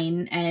about the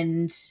Klaine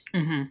and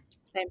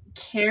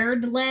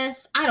cared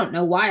less. I don't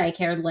know why I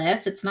cared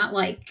less. It's not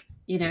like,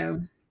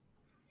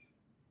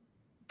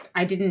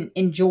 I didn't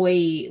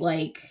enjoy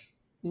like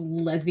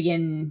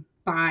lesbian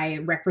bi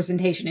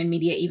representation in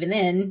media even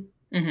then.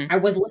 I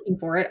was looking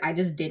for it. I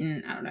just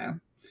didn't. I don't know.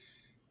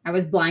 I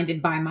was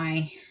blinded by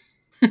my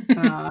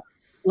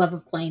love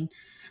of Klaine.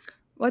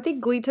 Well, I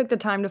think Glee took the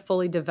time to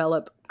fully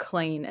develop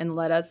Klaine and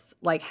let us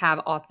like have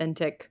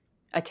authentic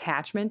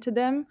attachment to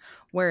them,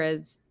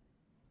 whereas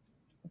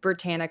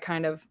Brittana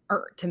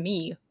to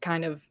me,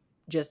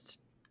 just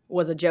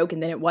was a joke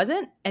and then it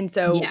wasn't. And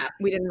so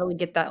we didn't really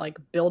get that like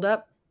build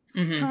up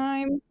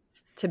time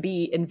to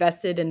be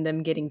invested in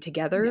them getting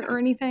together or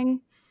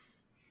anything.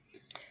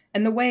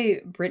 And the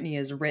way Brittany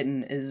is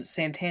written is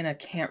Santana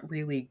can't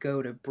really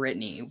go to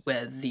Brittany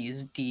with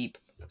these deep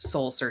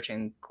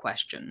soul-searching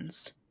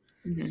questions.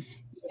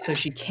 So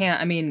she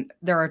can't, I mean,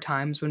 there are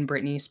times when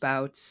Brittany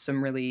spouts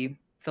some really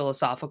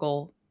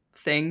philosophical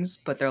things,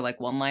 but they're like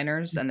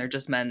one-liners and they're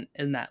just meant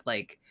in that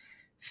like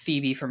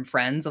Phoebe from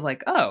Friends of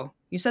like, oh,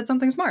 you said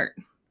something smart.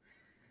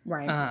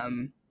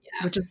 Right.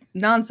 Which is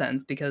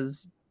nonsense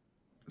because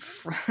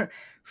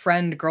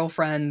friend,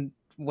 girlfriend,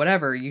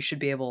 whatever, you should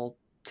be able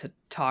to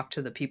talk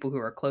to the people who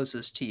are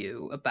closest to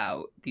you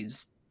about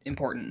these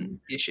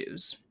important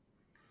issues.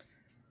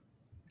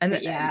 And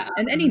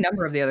and any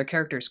number of the other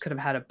characters could have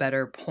had a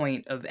better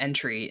point of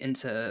entry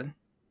into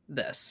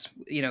this.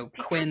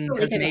 Quinn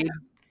has made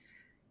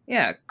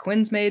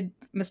Quinn's made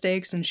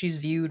mistakes and she's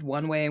viewed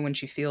one way when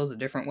she feels a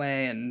different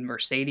way, and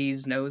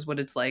Mercedes knows what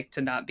it's like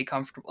to not be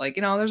comfortable. Like,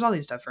 there's all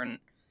these different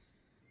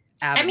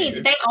avenues. I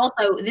mean, they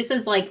also, this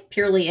is like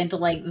purely into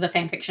like the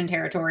fan fiction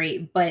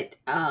territory, but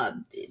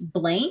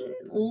Blaine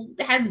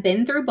has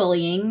been through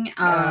bullying.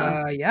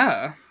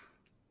 Yeah.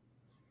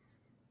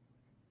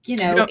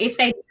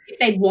 If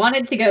they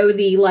wanted to go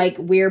the like,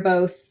 we're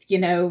both,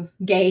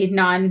 gay,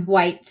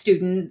 non-white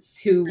students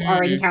who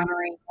are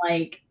encountering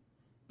like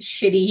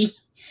shitty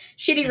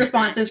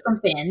responses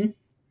from Finn.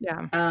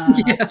 Yeah.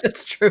 Yeah,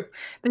 that's true.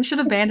 They should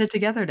have banded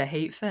together to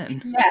hate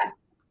Finn. Yeah,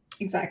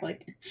 exactly.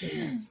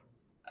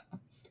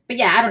 But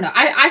yeah, I don't know.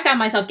 I found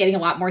myself getting a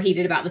lot more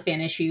heated about the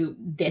Finn issue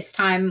this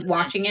time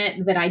watching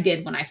it than I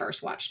did when I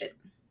first watched it.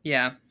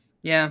 Yeah.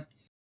 Yeah.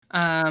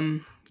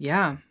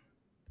 Yeah.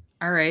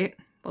 All right.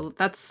 Well,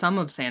 that's some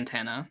of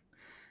Santana.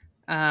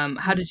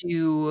 How did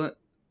you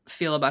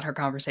feel about her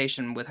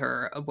conversation with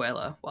her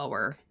abuela while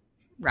we're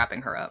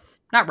wrapping her up?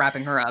 Not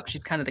wrapping her up.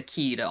 She's kind of the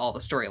key to all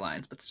the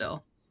storylines, but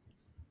still.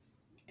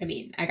 I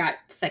mean, I got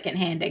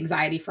secondhand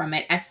anxiety from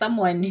it as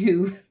someone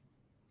who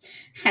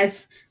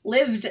has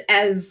lived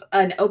as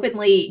an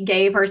openly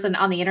gay person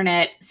on the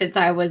internet since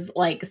I was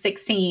like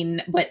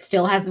 16, but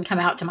still hasn't come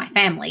out to my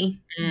family.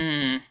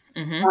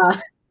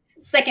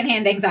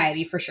 Secondhand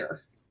anxiety for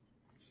sure.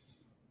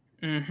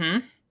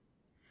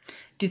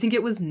 Do you think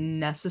it was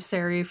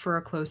necessary for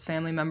a close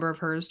family member of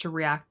hers to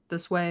react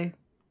this way?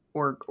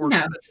 Or no.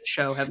 Could the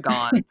show have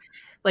gone?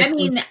 Like, I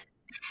mean,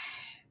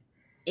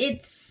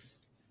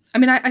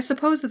 I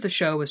suppose that the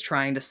show was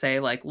trying to say,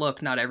 like,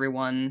 look, not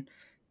everyone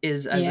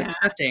is as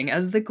accepting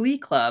as the Glee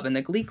Club, and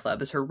the Glee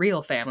Club is her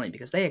real family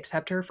because they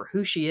accept her for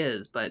who she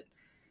is, but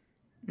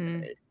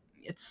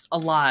it's a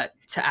lot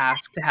to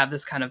ask to have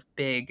this kind of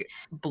big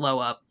blow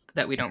up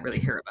that we don't really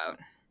hear about.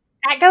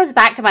 That goes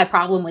back to my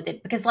problem with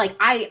it, because like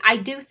I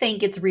do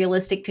think it's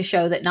realistic to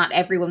show that not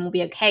everyone will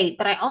be okay,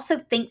 but I also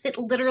think that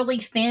literally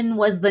Finn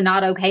was the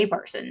not okay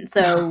person.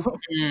 So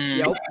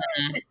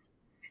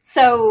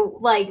so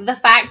like the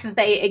fact that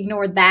they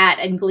ignored that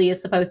and Glee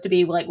is supposed to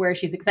be like where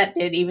she's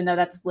accepted, even though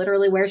that's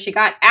literally where she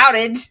got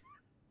outed.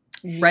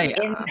 Right.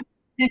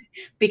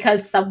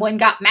 Because someone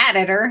got mad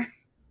at her.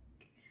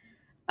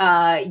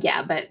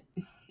 Yeah, but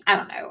I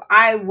don't know.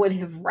 I would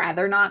have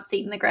rather not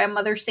seen the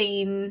grandmother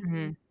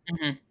scene.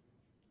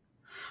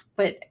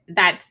 But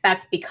that's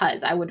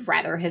because I would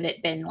rather have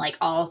it been like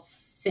all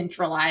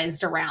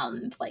centralized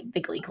around like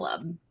the Glee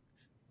Club.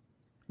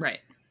 Right.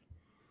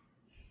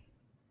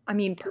 I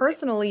mean,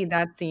 personally,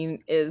 that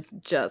scene is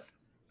just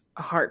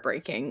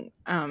heartbreaking.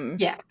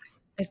 Yeah.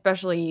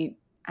 Especially,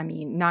 I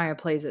mean, Nya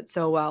plays it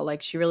so well.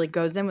 Like, she really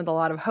goes in with a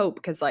lot of hope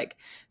because, like,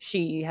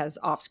 she has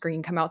off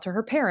screen come out to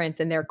her parents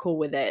and they're cool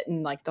with it.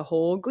 And, like, the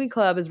whole Glee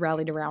Club is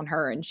rallied around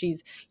her. And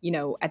she's,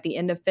 at the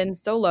end of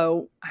Finn's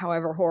solo,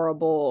 however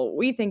horrible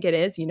we think it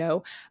is,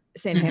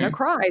 Santana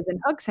cries and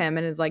hugs him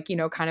and is like,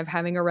 kind of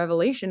having a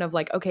revelation of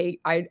like, okay,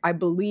 I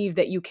believe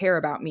that you care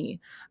about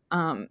me.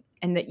 And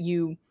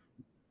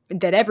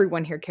that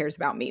everyone here cares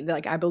about me.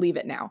 Like, I believe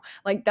it now.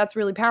 Like, that's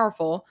really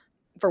powerful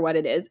for what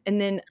it is.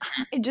 And then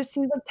it just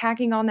seems like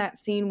tacking on that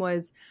scene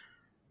was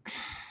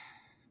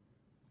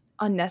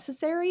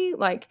unnecessary.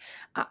 Like,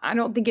 I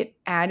don't think it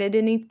added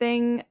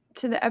anything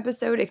to the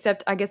episode,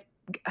 except I guess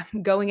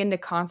going into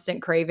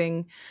constant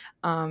craving.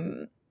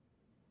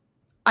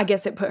 I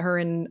guess it put her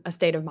in a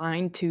state of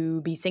mind to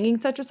be singing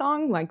such a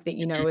song, like that,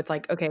 it's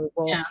like, okay,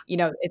 well,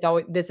 it's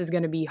always, this is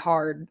going to be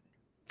hard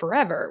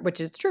forever, which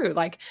is true.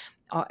 Like,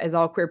 as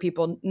all queer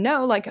people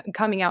know, like,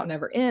 coming out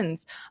never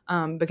ends,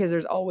 because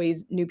there's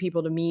always new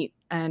people to meet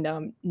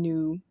and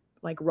new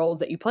like roles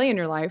that you play in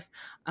your life,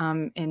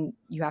 and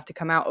you have to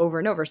come out over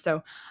and over.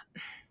 So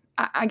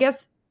I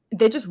guess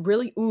they just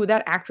really,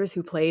 that actress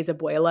who plays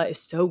Abuela is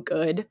so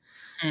good.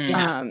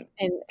 And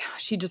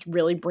she just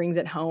really brings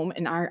it home,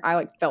 and I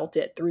like felt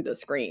it through the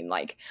screen,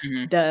 like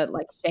the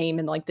like shame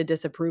and like the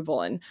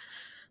disapproval. And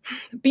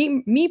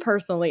me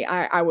personally,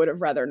 I would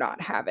have rather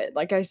not have it.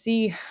 Like, I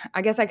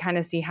guess I kind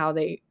of see how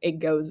it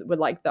goes with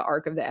like the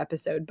arc of the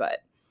episode, but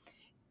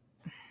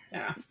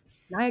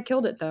Nya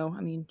killed it though.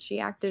 I mean, she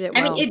acted it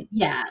well.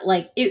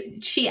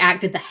 She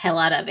acted the hell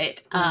out of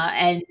it.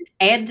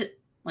 And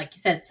like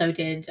you said, so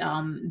did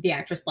the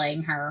actress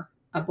playing her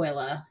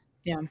Abuela.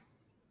 Yeah.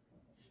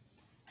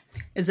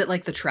 Is it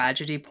like the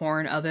tragedy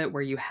porn of it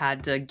where you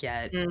had to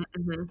get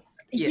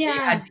you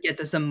had to get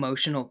this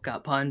emotional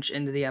gut punch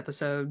into the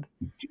episode?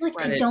 Like,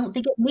 I don't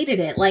think it needed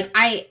it. Like,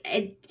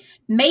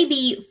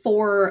 maybe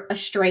for a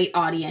straight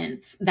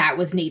audience that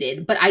was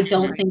needed, but I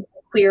don't think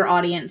a queer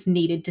audience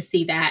needed to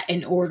see that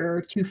in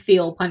order to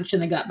feel punched in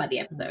the gut by the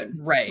episode.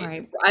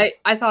 Right.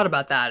 I thought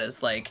about that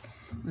as like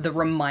the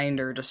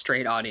reminder to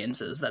straight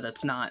audiences that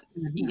it's not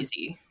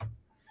easy.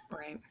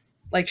 Right.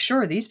 Like,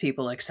 sure, these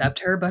people accept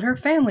her, but her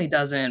family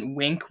doesn't.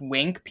 Wink,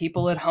 wink,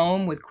 people at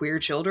home with queer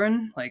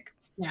children. Like,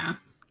 yeah.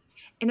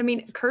 And I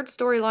mean, Kurt's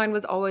storyline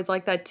was always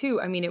like that too.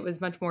 I mean, it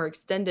was much more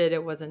extended.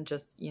 It wasn't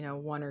just,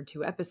 1 or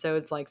 2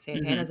 episodes like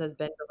Santana's has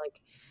been, but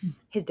like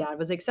his dad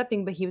was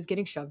accepting, but he was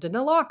getting shoved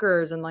into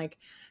lockers. And like,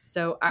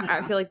 so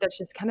I feel like that's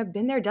just kind of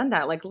been there, done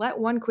that. Like, let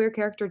one queer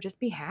character just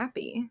be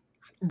happy.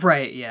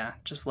 Right, yeah.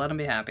 Just let him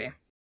be happy.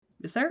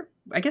 Is there,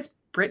 I guess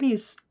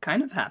Brittany's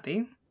kind of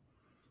happy.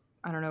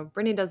 I don't know.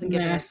 Brittany doesn't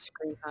get enough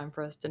screen time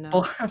for us to know.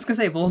 Well, I was going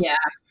to say, both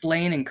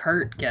Blaine and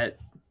Kurt get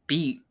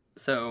beat,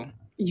 so.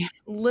 Yeah,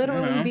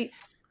 literally beat.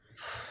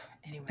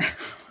 Anyway.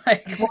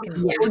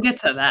 We'll get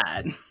to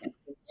that.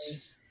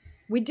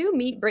 We do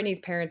meet Brittany's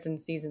parents in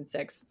season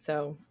 6,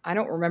 so I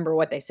don't remember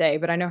what they say,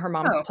 but I know her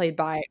mom's played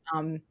by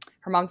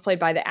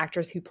the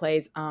actress who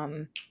plays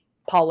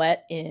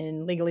Paulette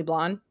in Legally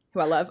Blonde,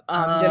 who I love,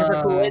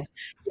 Jennifer Coolidge.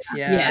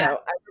 Yeah. So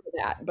I remember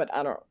that, but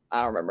I don't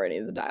remember any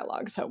of the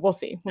dialogue. So we'll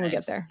see when we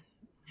get there.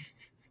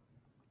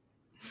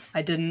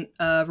 I didn't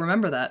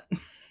remember that.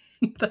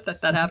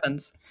 that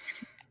happens.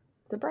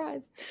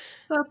 Surprise.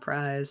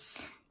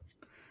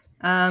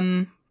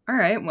 All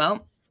right.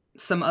 Well,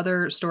 some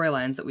other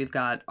storylines that we've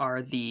got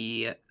are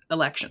the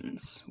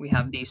elections. We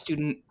have the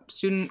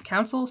student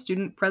council,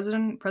 student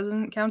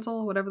president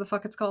council, whatever the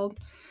fuck it's called.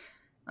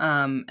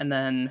 And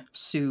then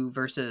Sue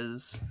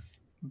versus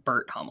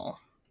Bert Hummel.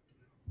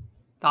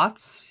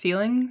 Thoughts,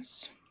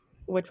 feelings?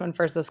 Which one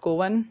first? The school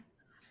one?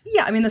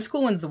 Yeah, I mean, the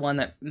school one's the one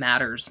that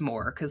matters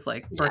more because,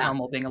 like, Bert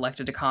Hummel being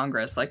elected to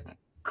Congress, like,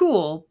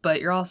 cool, but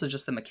you're also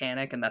just the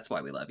mechanic, and that's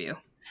why we love you.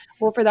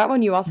 Well, for that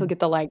one, you also get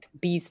the, like,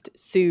 Beast,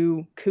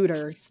 Sue,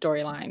 Cooter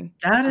storyline.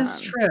 That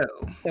is true.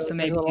 So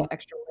maybe a little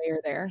extra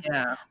layer there.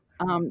 Yeah.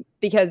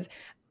 Because,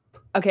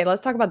 okay, let's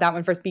talk about that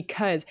one first.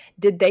 Because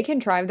did they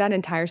contrive that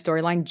entire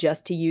storyline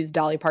just to use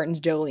Dolly Parton's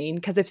Jolene?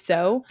 Because if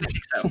so, I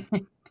think so.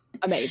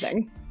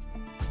 Amazing.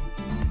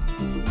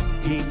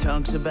 He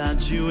talks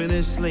about you in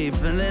his sleep,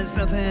 and there's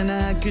nothing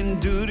I can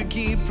do to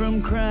keep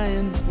from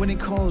crying when he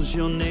calls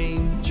your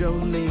name,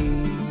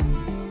 Jolene.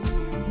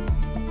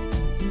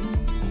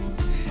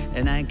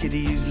 And I could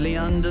easily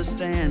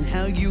understand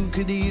how you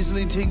could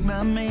easily take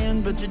my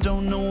man, but you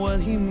don't know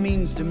what he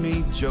means to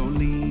me,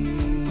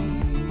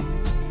 Jolene.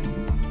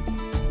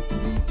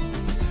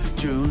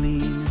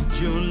 Jolene,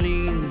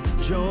 Jolene,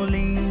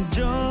 Jolene,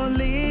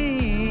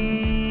 Jolene.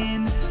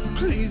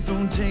 Please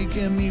don't take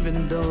him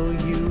even though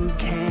you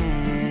can.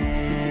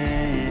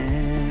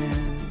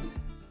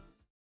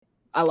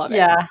 I love it.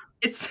 Yeah.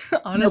 It's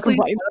honestly,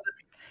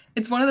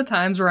 it's one of the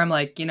times where I'm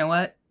like, you know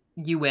what?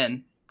 You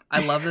win.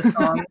 I love this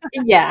song.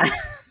 Yeah.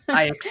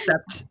 I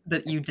accept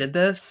that you did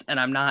this,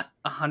 and I'm not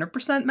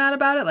 100% mad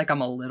about it. Like,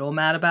 I'm a little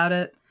mad about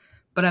it,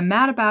 but I'm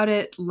mad about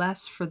it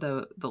less for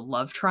the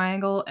love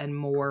triangle and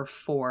more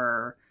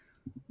for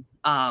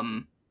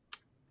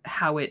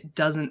how it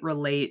doesn't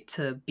relate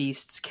to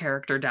Beast's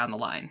character down the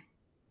line.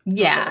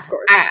 Yeah. Of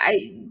course.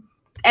 I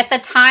at the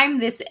time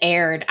this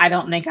aired, I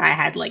don't think I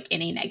had like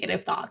any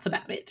negative thoughts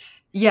about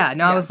it. Yeah,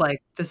 no, I was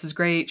like, this is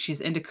great.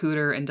 She's into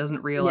Cooter and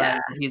doesn't realize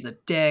that he's a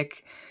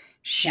dick.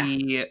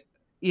 She,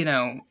 you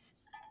know,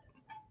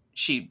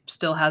 she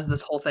still has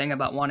this whole thing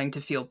about wanting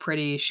to feel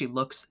pretty. She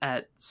looks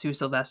at Sue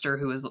Sylvester,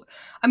 who is,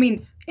 I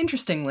mean,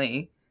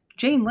 interestingly,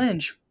 Jane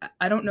Lynch,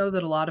 I don't know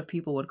that a lot of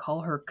people would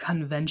call her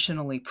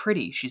conventionally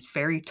pretty. She's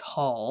very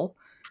tall.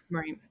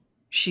 Right.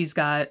 She's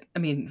got, I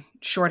mean,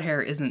 short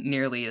hair isn't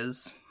nearly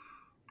as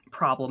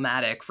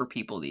problematic for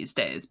people these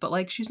days, but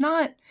like she's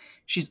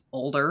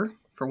older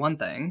for one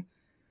thing.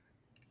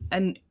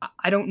 And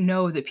I don't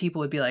know that people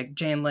would be like,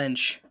 Jane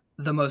Lynch,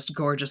 the most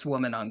gorgeous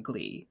woman on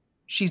Glee.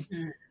 She's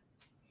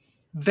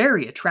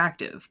very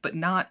attractive, but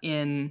not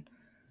in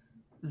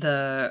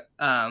the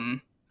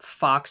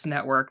Fox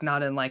network,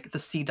 not in like the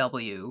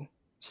CW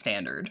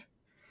standard.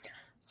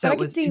 So but I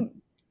could see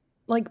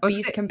like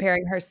Beast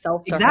comparing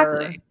herself to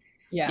her.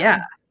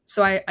 Yeah.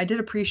 So I did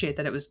appreciate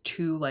that it was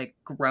two like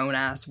grown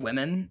ass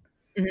women,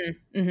 and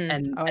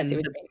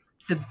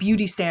the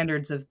beauty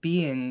standards of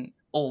being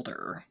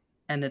older,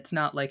 and it's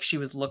not like she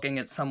was looking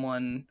at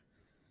someone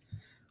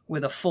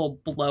with a full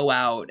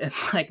blowout and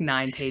like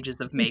 9 pages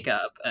of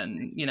makeup,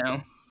 and you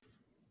know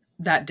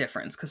that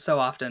difference. Because so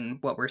often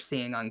what we're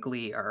seeing on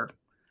Glee are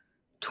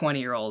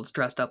 20-year-olds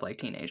dressed up like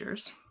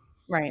teenagers.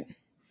 Right.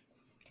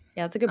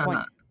 Yeah, that's a good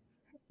point.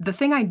 The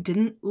thing I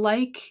didn't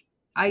like,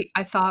 I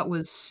thought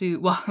was Sue.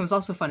 Well, it was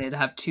also funny to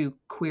have two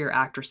queer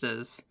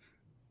actresses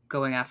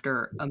going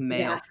after a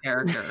male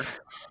character.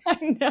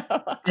 I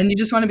know. And you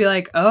just want to be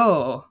like,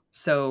 oh,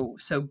 so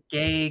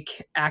gay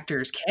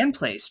actors can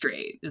play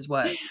straight is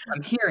what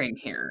I'm hearing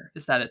here,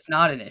 is that it's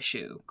not an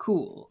issue.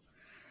 Cool.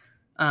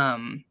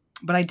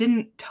 But I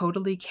didn't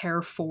totally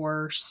care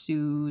for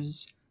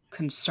Sue's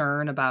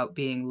concern about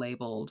being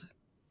labeled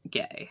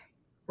gay.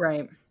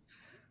 Right.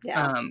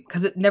 Yeah.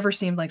 Because it never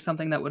seemed like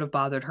something that would have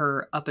bothered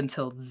her up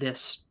until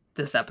this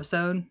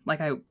episode.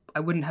 Like I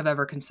wouldn't have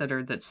ever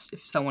considered that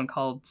if someone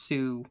called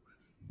Sue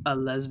a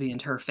lesbian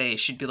to her face,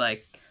 she'd be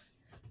like,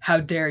 how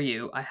dare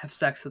you? I have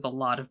sex with a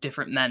lot of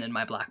different men in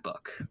my black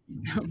book.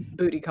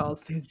 Booty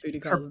calls. Sue's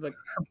booty calls book.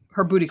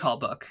 Her booty call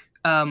book.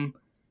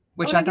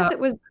 Which I guess it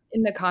was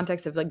in the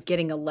context of like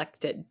getting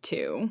elected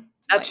too.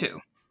 That too.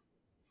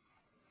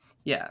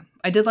 Yeah.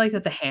 I did like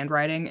that the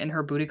handwriting in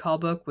her booty call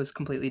book was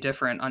completely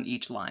different on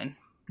each line.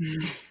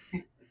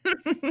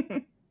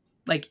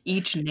 Like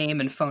each name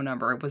and phone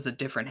number was a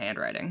different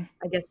handwriting.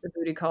 I guess the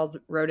booty calls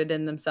wrote it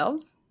in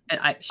themselves.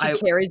 And She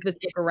carries this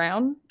book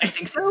around. I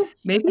think so.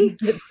 Maybe.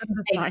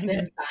 Sign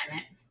it.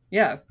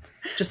 Yeah.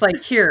 Just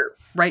like, here,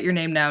 write your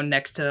name down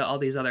next to all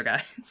these other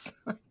guys.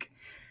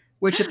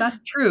 Which, if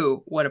that's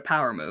true, what a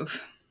power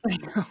move. I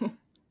know.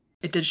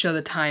 It did show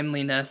the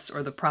timeliness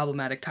or the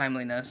problematic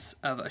timeliness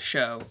of a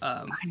show.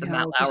 The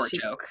Matt Lauer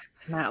joke.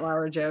 Matt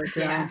Lauer joke,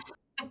 yeah.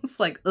 It's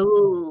like,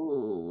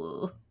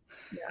 oh.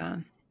 Yeah.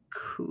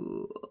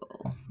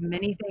 Cool.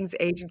 Many things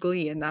age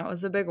Glee, and that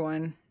was a big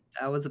one.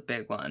 That was a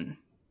big one.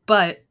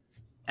 But,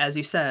 as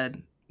you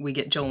said, we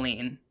get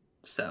Jolene,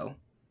 so.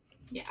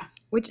 Yeah.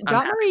 Which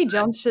Dot Marie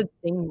Jones should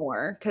sing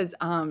more, because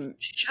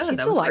she's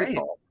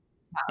delightful.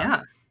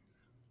 Yeah.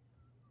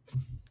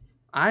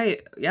 I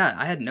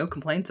had no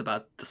complaints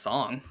about the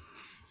song.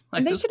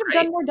 Like, and they should have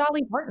done more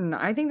Dolly Parton.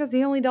 I think that's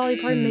the only Dolly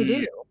Parton they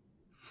do.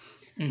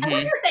 Mm-hmm. I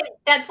wonder if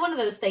that's one of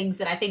those things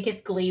that I think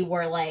if Glee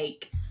were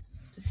like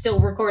still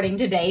recording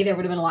today, there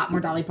would have been a lot more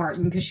Dolly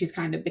Parton because she's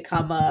kind of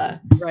become a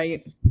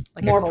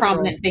more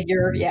prominent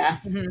figure. Yeah.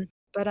 Mm-hmm.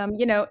 But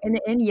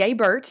in Yay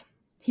Bert,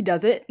 he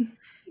does it.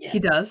 Yes. He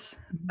does.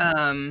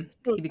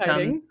 He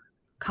becomes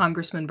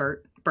Congressman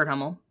Bert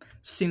Hummel,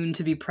 soon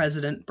to be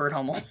President Bert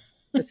Hummel.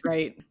 That's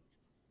right.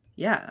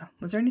 Yeah.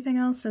 Was there anything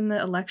else in the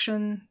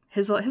election?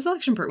 His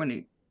election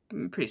went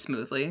pretty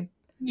smoothly.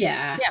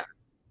 Yeah. Yeah.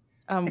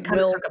 It kind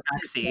of took a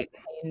backseat.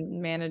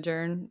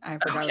 Manager. I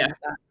forgot about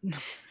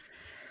that.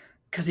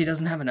 Because he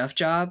doesn't have enough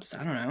jobs?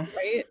 I don't know.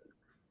 Right?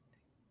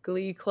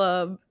 Glee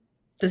Club.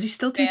 Does he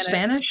still teach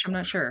Spanish? I'm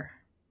not sure.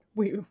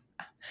 There's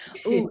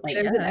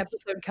an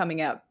episode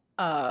coming up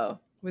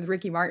with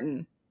Ricky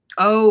Martin.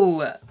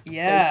 Oh,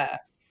 yeah. So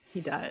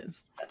he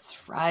does.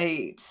 That's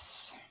right.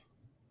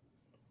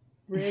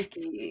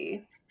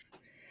 Ricky.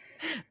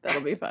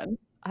 That'll be fun.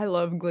 I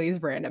love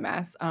Glee's random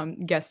ass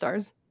guest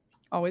stars.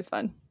 Always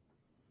fun.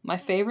 My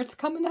favorite's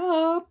coming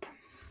up.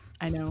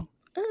 I know.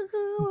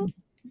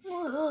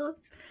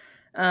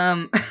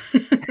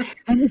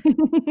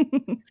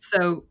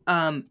 So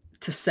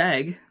to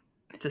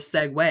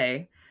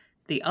segue,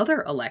 the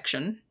other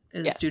election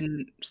is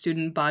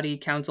student body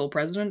council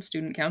president,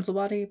 student council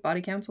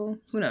body council.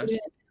 Who knows?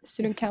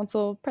 Student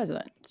council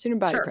president, student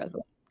body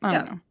president.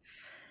 I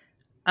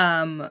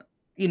don't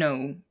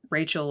know.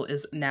 Rachel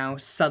is now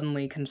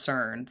suddenly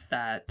concerned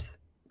that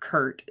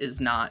Kurt is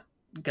not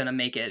gonna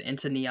make it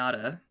into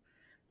NYADA,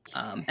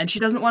 and she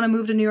doesn't want to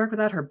move to New York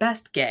without her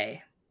best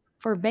gay.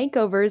 For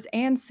makeovers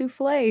and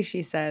souffle,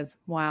 she says.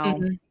 Wow.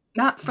 Mm-hmm.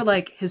 Not for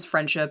like his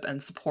friendship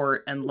and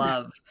support and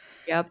love.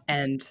 Yep.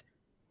 And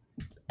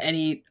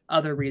any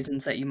other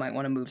reasons that you might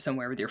want to move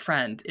somewhere with your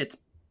friend. It's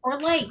or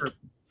like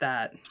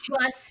that.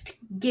 Just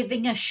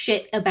giving a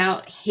shit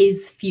about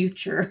his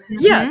future.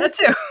 Yeah, that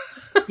too.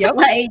 Yep.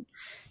 Like,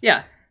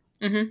 yeah.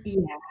 Mm-hmm.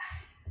 Yeah.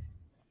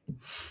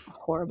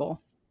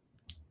 Horrible.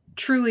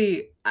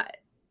 Truly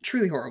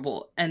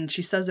horrible. And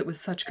she says it with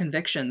such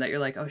conviction that you're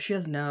like, oh,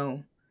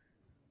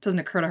 doesn't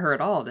occur to her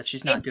at all that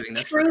she's not doing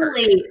this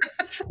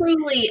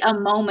truly a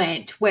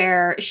moment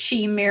where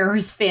she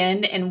mirrors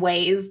Finn in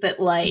ways that,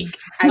 like,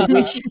 I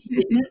wish she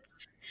didn't.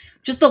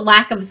 Just the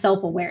lack of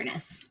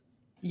self-awareness.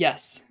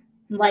 Yes.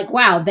 Like,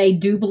 wow, they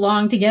do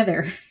belong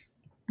together.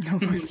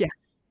 Yeah.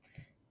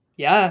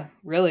 Yeah,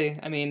 really.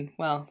 I mean,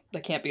 well,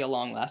 that can't be a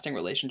long-lasting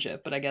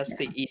relationship, but I guess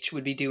they each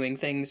would be doing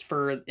things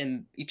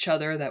in each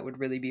other that would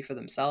really be for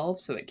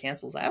themselves, so it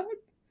cancels out?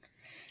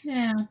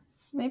 Yeah.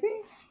 Maybe?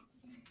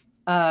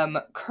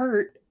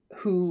 Kurt,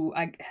 who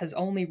has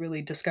only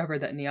really discovered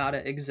that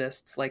NYADA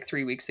exists like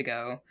 3 weeks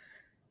ago,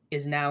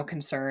 is now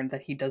concerned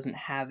that he doesn't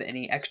have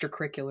any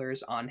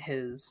extracurriculars on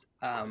his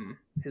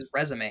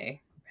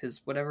resume,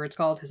 his whatever it's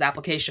called, his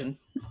application,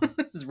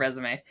 his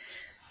resume,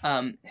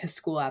 his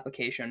school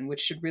application,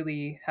 which should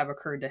really have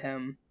occurred to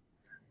him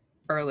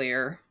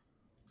earlier.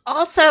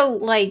 Also,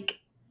 like,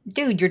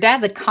 dude, your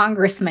dad's a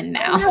congressman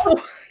now.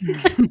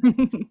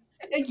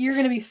 Like, you're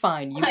gonna be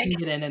fine. You can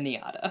get in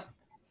NYADA.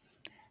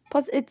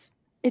 Plus, it's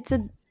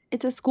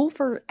a school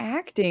for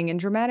acting and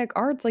dramatic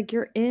arts. Like,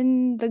 you're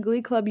in the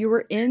Glee Club. You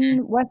were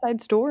in West Side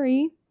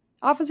Story.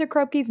 Officer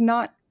Krupke's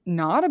not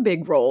a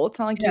big role. It's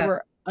not like you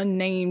were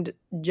unnamed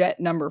Jet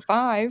number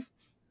 5.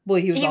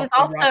 Well, he was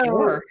also Rocky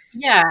Horror.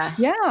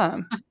 Yeah.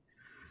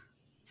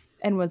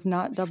 And was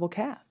not double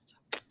cast.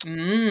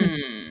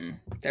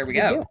 There we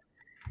go.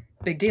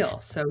 Big deal.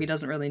 So he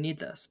doesn't really need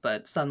this,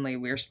 but suddenly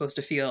we're supposed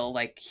to feel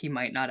like he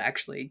might not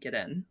actually get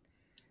in.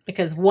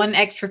 Because one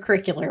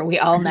extracurricular, we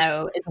all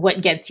know, is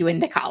what gets you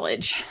into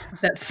college.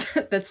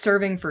 That's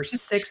serving for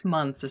 6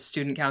 months as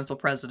student council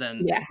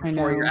president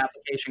before your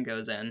application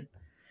goes in.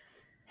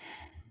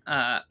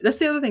 That's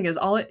the other thing is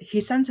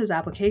he sends his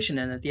application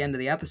in at the end of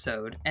the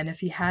episode, and if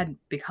he had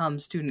become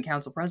student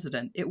council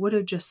president, it would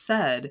have just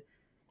said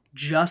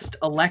just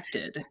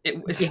elected.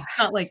 It was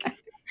not like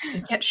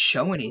he can't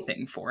show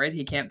anything for it.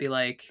 He can't be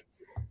like,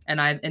 and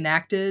I've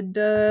enacted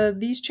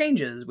these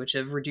changes which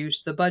have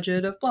reduced the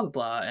budget of blah blah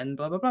blah and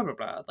blah blah blah blah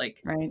blah.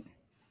 Like, right.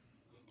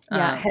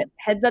 Yeah,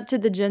 heads up to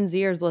the Gen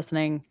Zers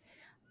listening.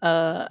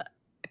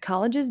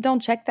 Colleges don't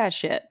check that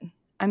shit.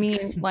 I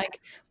mean, like,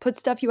 put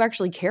stuff you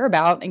actually care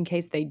about in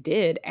case they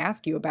did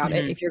ask you about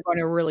it. If you're going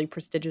to a really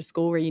prestigious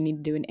school where you need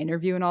to do an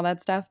interview and all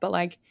that stuff, but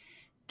like,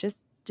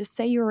 just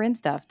say you were in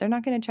stuff. They're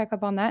not going to check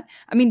up on that.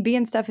 I mean, be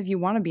in stuff if you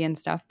want to be in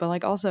stuff, but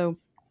like, also,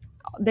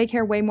 they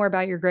care way more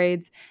about your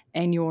grades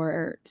and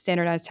your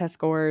standardized test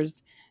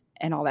scores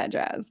and all that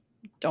jazz.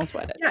 Don't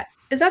sweat it. Yeah.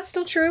 Is that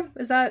still true?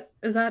 Is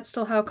that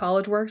still how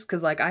college works?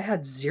 Because like I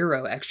had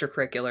 0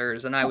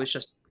 extracurriculars and I was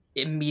just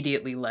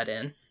immediately let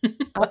in.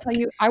 I'll tell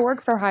you, I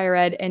work for higher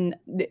ed, and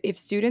if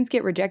students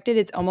get rejected,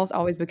 it's almost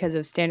always because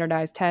of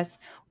standardized tests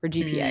or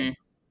GPA.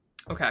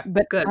 Okay,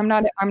 but good. I'm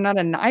not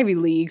an Ivy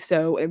League,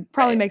 so it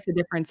probably makes a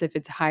difference if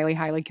it's highly,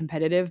 highly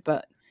competitive.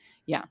 But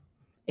yeah,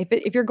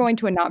 if you're going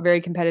to a not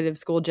very competitive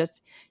school,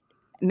 just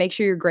make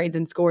sure your grades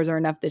and scores are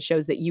enough that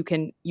shows that you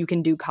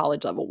can do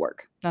college level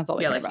work. That's all.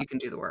 Like you can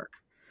do the work.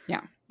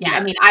 Yeah. I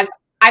mean,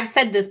 I've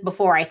said this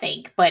before, I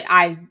think, but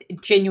I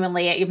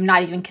genuinely am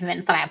not even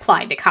convinced that I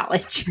applied to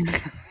college.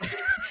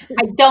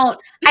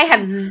 I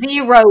have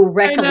 0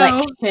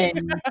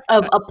 recollection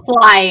of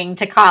applying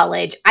to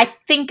college. I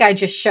think I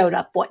just showed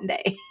up one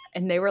day.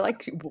 And they were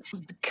like,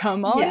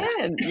 come on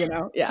in,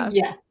 Yeah.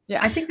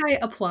 I think I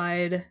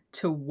applied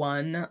to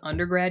one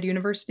undergrad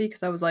university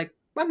because I was like,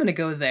 I'm going to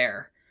go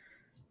there.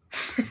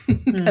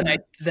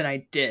 Then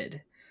I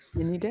did.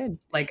 And you did.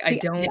 Like,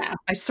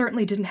 I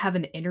certainly didn't have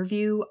an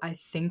interview. I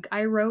think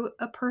I wrote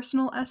a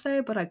personal essay,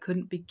 but I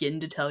couldn't begin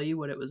to tell you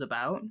what it was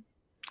about.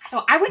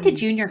 I went to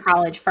junior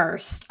college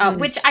first,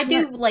 which I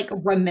do like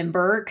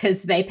remember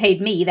because they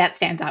paid me. That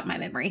stands out in my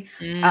memory.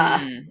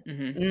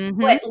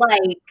 But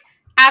like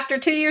after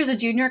 2 years of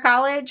junior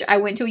college, I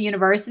went to a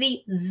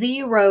university.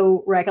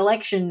 0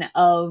 recollection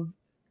of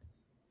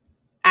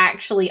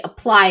actually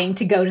applying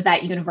to go to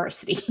that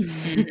university.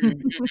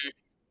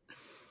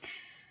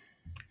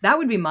 That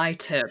would be my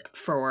tip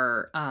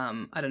for,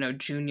 I don't know,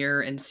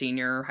 junior and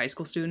senior high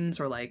school students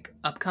or like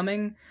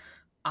upcoming.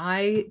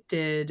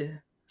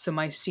 So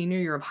my senior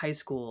year of high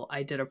school,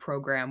 I did a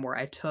program where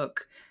I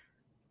took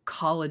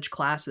college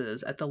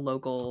classes at the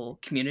local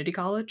community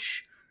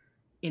college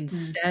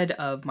instead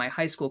of my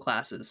high school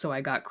classes. So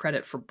I got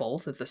credit for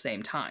both at the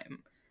same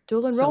time.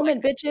 Dual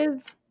enrollment,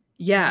 bitches.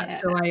 Yeah.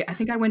 So I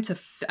think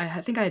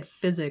I had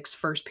physics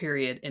first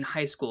period in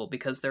high school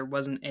because there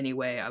wasn't any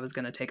way I was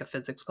going to take a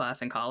physics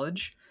class in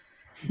college.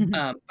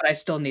 But I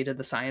still needed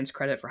the science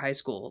credit for high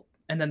school.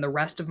 And then the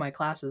rest of my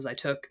classes I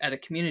took at a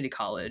community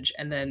college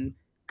and then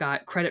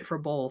got credit for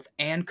both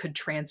and could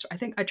transfer. I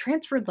think I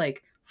transferred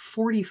like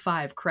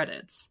 45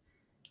 credits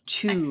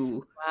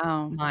to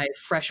my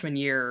freshman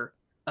year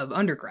of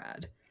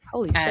undergrad.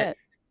 Holy shit.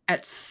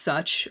 At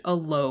such a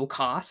low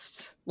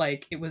cost.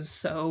 Like it was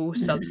so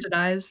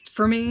subsidized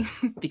for me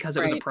because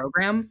it was a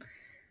program.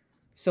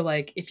 So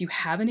like if you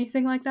have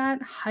anything like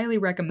that, highly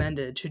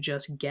recommended to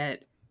just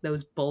get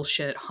those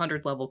bullshit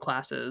 100 level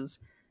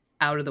classes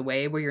out of the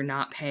way where you're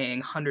not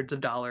paying hundreds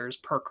of dollars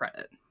per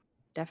credit.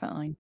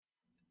 Definitely.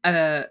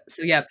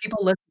 So yeah, people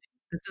listening,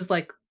 this is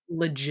like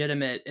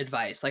legitimate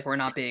advice. Like we're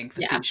not being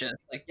facetious.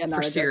 Like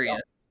for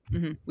serious.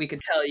 We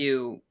could tell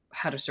you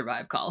how to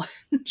survive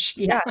college.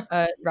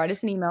 Write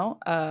us an email.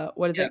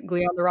 What is it?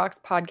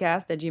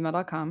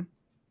 gleeontherocks@gmail.com.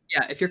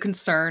 Yeah, if you're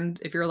concerned,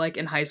 if you're like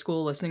in high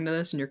school listening to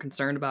this and you're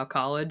concerned about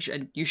college,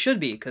 and you should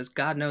be because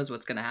God knows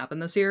what's going to happen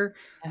this year.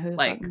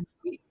 Like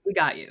we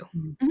got you.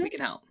 We can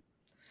help.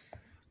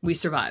 We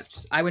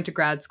survived. I went to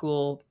grad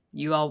school.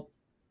 You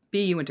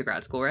went to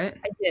grad school, right?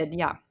 I did,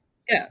 yeah.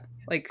 Yeah.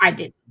 Like I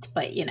didn't,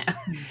 but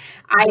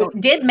I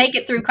did make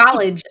it through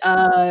college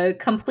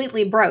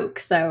completely broke,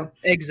 so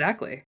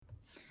exactly.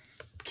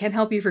 Can't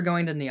help you for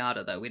going to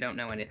NIADA though. We don't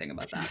know anything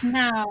about that.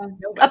 No.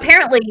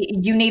 Apparently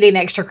you need an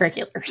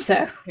extracurricular,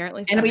 so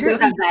apparently and we do have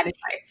that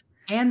advice.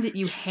 And that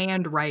you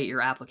hand write your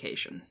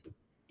application.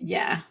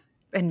 Yeah.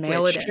 And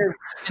mail it in.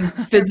 And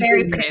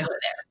physically mail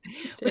it in.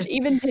 Which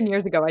even 10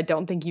 years ago, I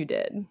don't think you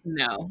did.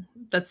 No,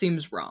 that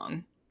seems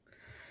wrong.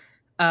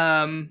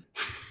 Going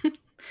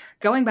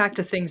back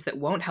to things that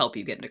won't help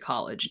you get into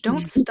college,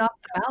 don't stuff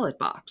the ballot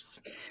box.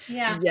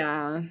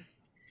 Yeah.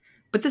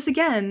 But this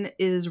again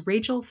is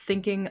Rachel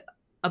thinking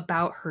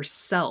about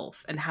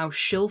herself and how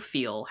she'll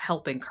feel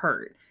helping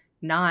Kurt,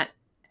 not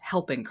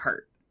helping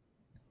Kurt.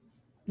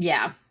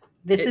 Yeah.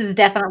 This is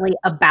definitely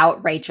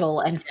about Rachel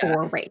and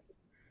for Rachel.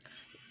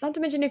 Not to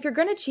mention, if you're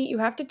going to cheat, you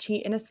have to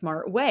cheat in a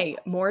smart way.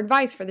 More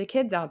advice for the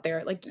kids out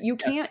there. Like you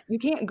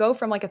can't go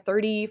from like a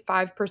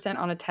 35%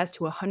 on a test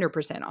to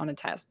 100% on a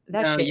test.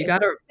 That shit is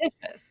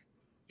suspicious.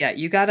 Yeah,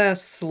 you gotta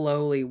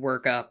slowly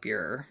work up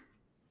your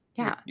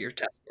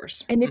test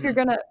scores. And if you're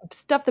going to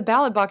stuff the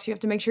ballot box, you have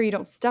to make sure you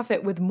don't stuff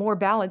it with more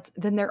ballots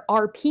than there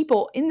are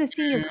people in the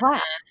senior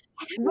class.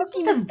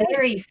 That's a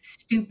very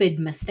stupid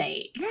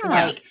mistake. Yeah.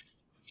 Like,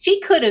 she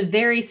could have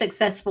very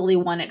successfully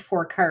won it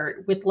for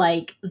Kurt with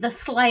like the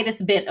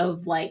slightest bit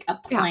of like a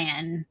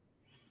plan.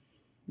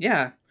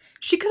 Yeah.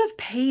 She could have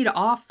paid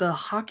off the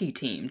hockey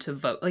team to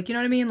vote. Like, you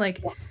know what I mean?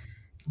 Like,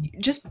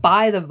 just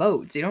buy the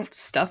votes. You don't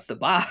stuff the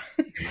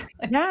box.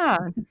 Yeah.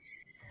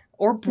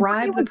 Or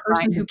bribe the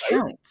person who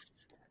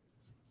counts.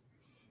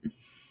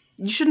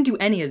 You shouldn't do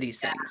any of these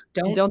things.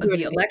 Don't do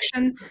the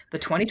election. The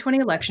 2020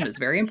 election is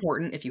very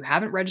important. If you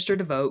haven't registered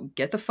to vote,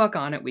 get the fuck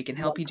on it. We can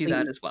help you do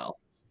that as well.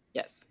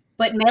 Yes.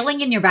 But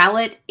mailing in your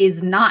ballot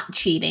is not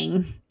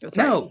cheating. That's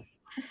right. No.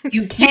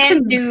 You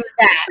can do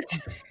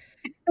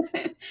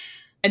that.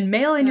 And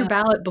mail in your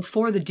ballot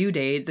before the due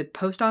date. The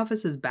post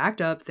office is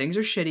backed up. Things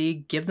are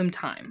shitty. Give them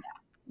time.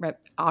 Right.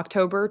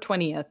 October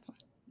 20th.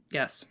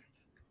 Yes.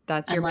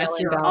 That's your Unless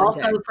you're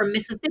also from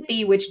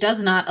Mississippi, which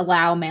does not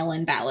allow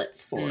mail-in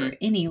ballots for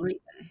any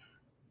reason,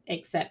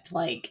 except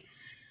like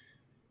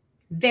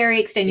very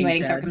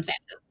extenuating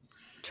circumstances.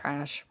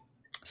 Trash.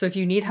 So if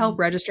you need help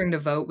registering to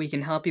vote, we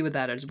can help you with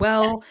that as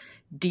well.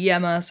 Yes.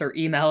 DM us or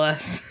email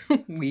us.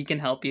 We can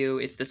help you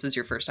if this is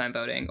your first time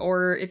voting,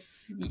 or if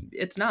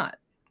it's not.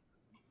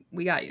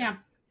 We got you. Yeah.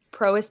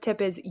 Proest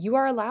tip is you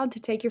are allowed to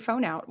take your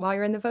phone out while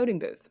you're in the voting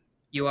booth.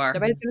 You are.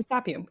 Nobody's going to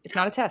stop you. It's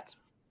not a test.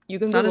 You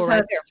can Google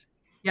right there.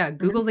 Yeah,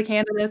 Google the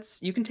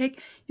candidates. You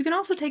can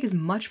also take as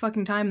much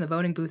fucking time in the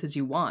voting booth as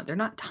you want. They're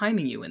not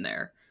timing you in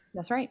there.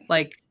 That's right.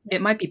 Like,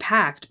 it might be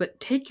packed, but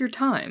take your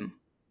time.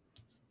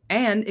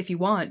 And if you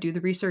want, do the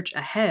research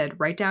ahead,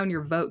 write down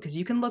your vote, because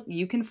you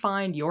can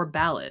find your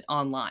ballot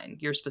online,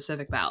 your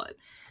specific ballot.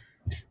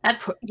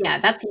 That's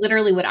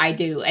literally what I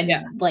do. And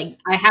like,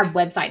 I have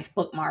websites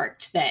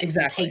bookmarked that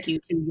take you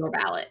to your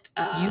ballot.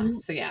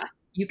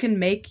 You can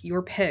make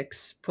your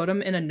picks, put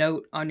them in a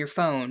note on your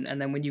phone,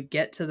 and then when you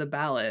get to the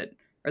ballot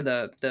or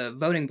the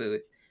voting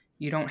booth,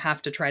 you don't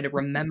have to try to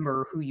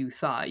remember who you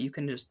thought. You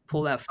can just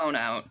pull that phone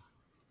out,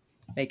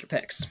 make your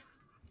picks.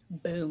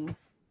 Boom.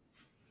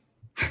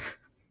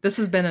 This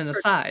has been an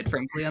aside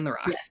from Glee on the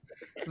Rocks.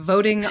 Yes.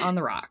 Voting on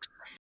the Rocks.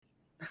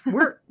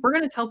 We're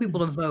going to tell people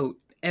to vote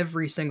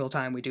every single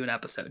time we do an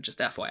episode, just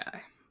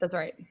FYI. That's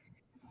right.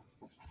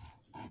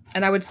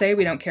 And I would say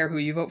we don't care who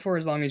you vote for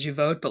as long as you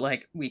vote, but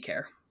like, we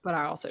care. But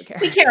I also care.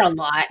 We care a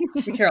lot.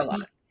 We care a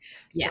lot.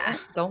 Yeah.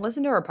 Don't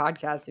listen to our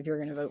podcast if you're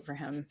going to vote for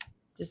him.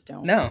 Just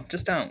don't. No,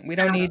 just don't. We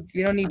don't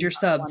need your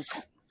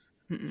subs.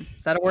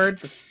 Is that a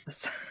word? Is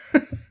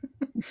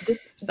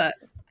that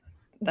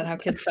how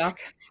kids talk?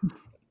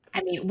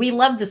 I mean, we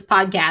love this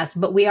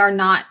podcast, but we are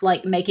not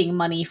like making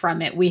money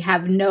from it. We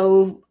have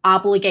no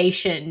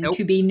obligation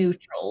to be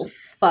neutral.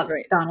 Fuck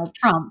Donald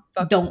Trump.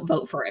 Don't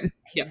vote for him.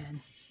 Yep.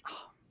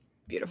 Oh,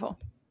 beautiful.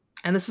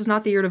 And this is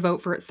not the year to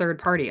vote for a third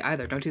party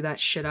either. Don't do that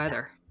shit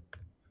either.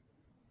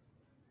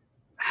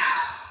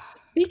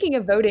 Speaking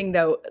of voting,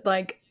 though,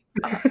 like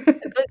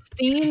the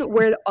scene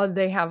where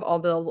they have all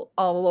the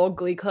little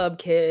Glee Club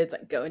kids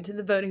like go into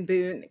the voting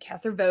booth and they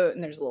cast their vote,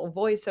 and there's a little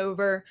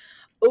voiceover.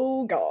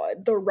 Oh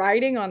God, the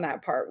writing on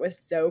that part was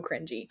so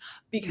cringy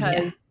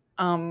because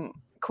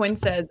Quinn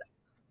says,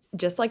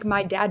 just like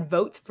my dad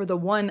votes for the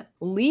one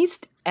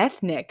least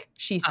ethnic,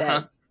 she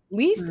says.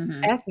 Least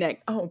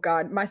ethnic. Oh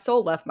God, my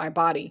soul left my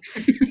body.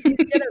 He's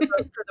gonna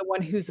vote for the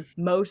one who's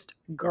most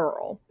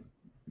girl.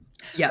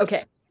 Yes.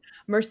 Okay.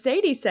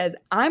 Mercedes says,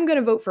 I'm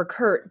gonna vote for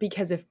Kurt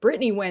because if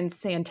Brittany wins,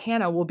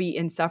 Santana will be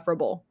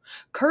insufferable.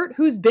 Kurt,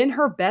 who's been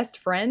her best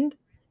friend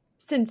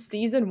since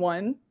season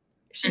 1,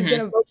 she's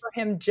gonna vote for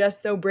him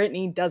just so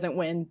Brittany doesn't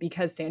win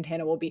because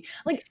Santana will be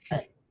like.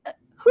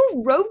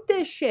 Who wrote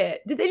this shit?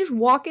 Did they just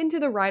walk into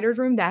the writer's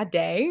room that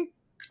day?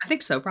 I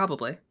think so,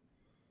 probably.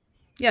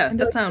 Yeah,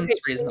 that sounds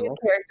reasonable.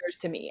 Characters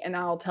to me, and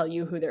I'll tell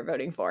you who they're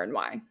voting for and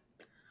why.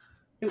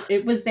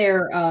 It was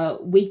their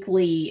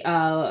weekly,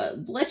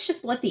 let's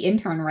just let the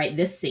intern write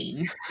this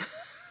scene.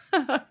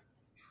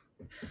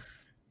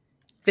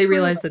 They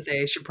realized that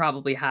they should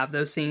probably have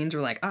those scenes.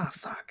 We're like, oh,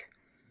 fuck.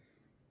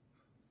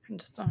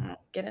 Just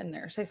get in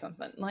there, say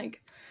something.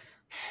 Like,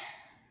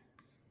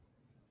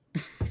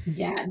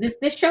 yeah,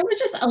 this show was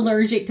just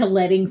allergic to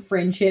letting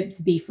friendships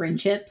be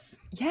friendships.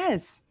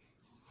 Yes.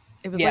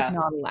 It was like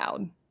not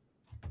allowed.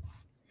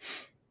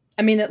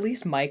 I mean, at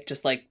least Mike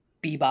just like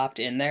bebopped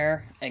in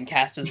there and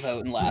cast his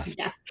vote and left.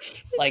 Yeah.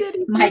 Like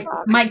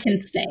Mike can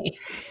stay.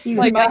 He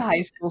was like a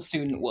high school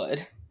student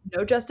would.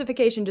 No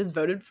justification, just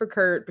voted for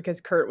Kurt because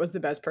Kurt was the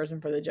best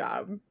person for the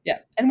job. Yeah.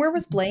 And where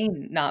was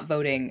Blaine not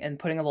voting and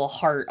putting a little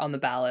heart on the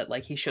ballot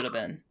like he should have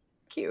been?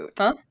 Cute.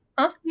 Huh?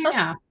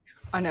 Yeah.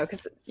 I know,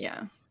 because,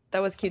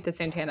 that was cute that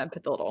Santana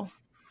put the little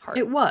heart.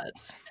 It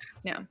was.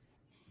 Yeah.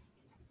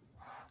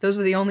 Those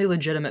are the only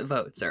legitimate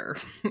votes, are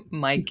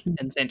Mike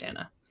and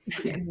Santana.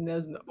 And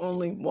those are the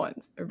only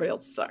ones. Everybody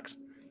else sucks.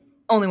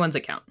 Only ones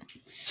that count.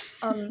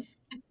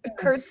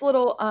 Kurt's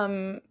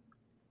little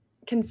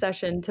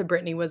concession to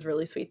Brittany was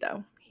really sweet,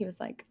 though. He was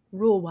like,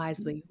 rule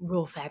wisely,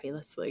 rule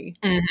fabulously.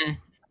 Mm-hmm.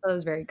 That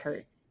was very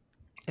Kurt.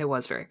 It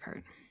was very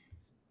Kurt.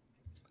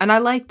 And I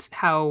liked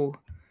how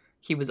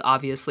he was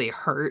obviously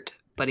hurt,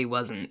 but he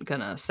wasn't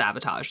gonna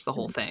sabotage the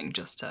whole thing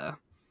just to...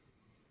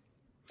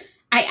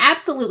 I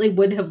absolutely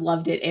would have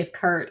loved it if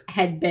Kurt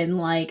had been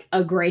like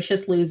a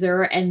gracious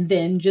loser and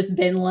then just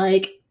been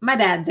like, my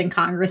dad's in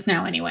Congress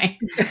now anyway.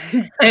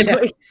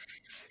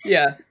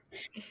 Yeah.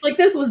 Like,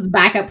 this was the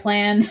backup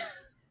plan.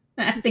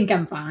 I think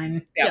I'm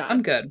fine. Yeah,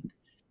 I'm good.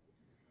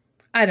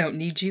 I don't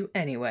need you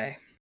anyway.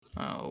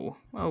 Oh,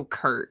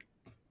 Kurt.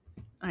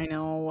 I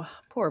know.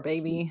 Poor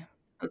baby.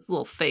 His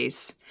little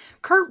face.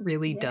 Kurt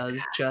really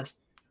does just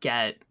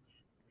get...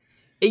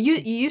 You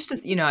used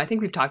to, I think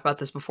we've talked about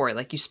this before.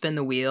 Like, you spin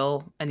the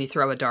wheel and you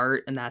throw a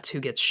dart, and that's who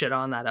gets shit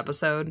on that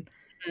episode.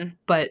 Mm-hmm.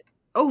 But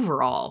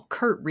overall,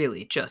 Kurt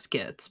really just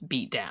gets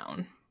beat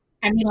down.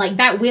 I mean, like,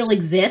 that wheel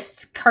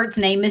exists. Kurt's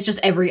name is just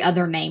every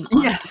other name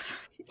on it.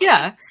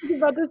 Yeah. I was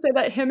about to say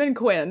that him and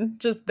Quinn,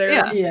 just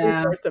their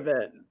source of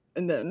it.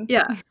 And then...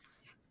 Yeah.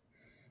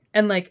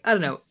 And, like, I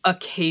don't know,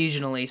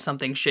 occasionally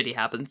something shitty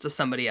happens to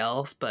somebody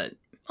else, but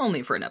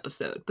only for an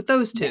episode. But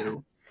those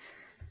two...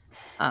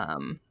 Yeah.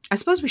 I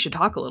suppose we should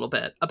talk a little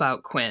bit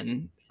about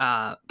Quinn,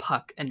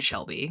 Puck, and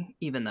Shelby,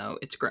 even though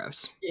it's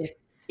gross.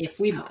 If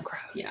we must,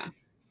 gross.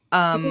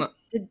 Yeah.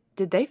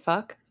 Did they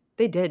fuck?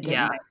 They did,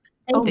 didn't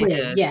they? They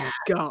did. Yeah.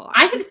 God.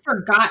 I had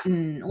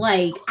forgotten,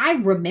 like, I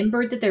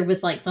remembered that there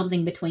was, like,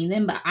 something between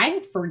them, but I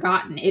had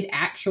forgotten it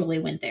actually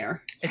went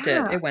there. It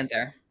did. It went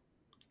there.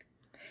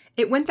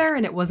 It went there,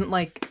 and it wasn't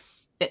like,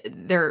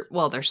 there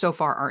so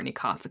far aren't any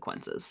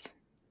consequences.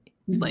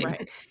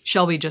 Like,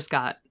 Shelby just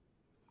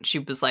she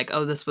was like,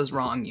 oh, this was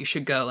wrong. You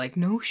should go. Like,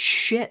 no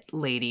shit,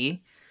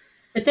 lady.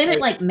 But then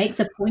it, like, makes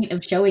a point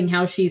of showing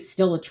how she's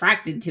still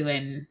attracted to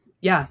him.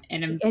 Yeah.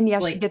 And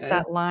she gets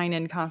that line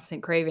in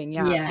Constant Craving.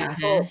 Yeah. Yeah.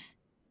 Mm-hmm.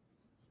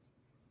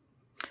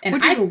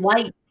 And I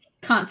like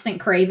Constant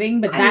Craving,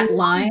 but that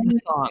line... the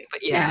song,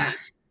 but yeah.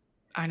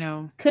 I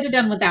know. Could have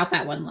done without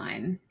that one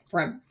line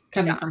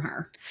coming from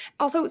her.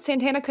 Also,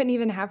 Santana couldn't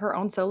even have her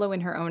own solo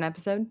in her own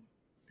episode.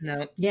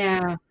 No.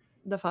 Yeah.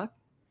 The fuck?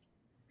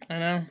 I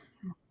know.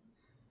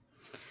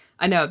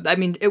 I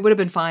mean, it would have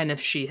been fine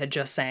if she had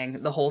just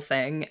sang the whole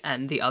thing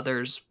and the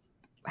others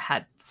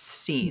had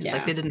scenes. Yeah.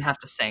 Like, they didn't have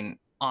to sing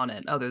on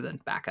it other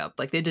than backup.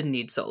 Like, they didn't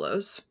need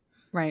solos.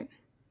 Right.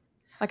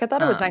 Like, I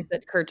thought it was nice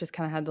that Kurt just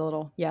kind of had the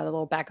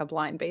little backup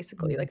line,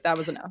 basically. Like, that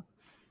was enough.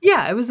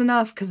 Yeah, it was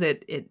enough because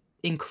it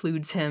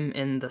includes him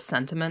in the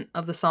sentiment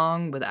of the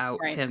song without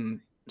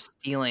him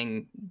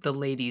stealing the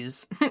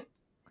ladies'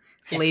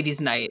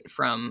 night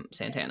from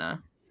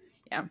Santana.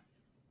 Yeah.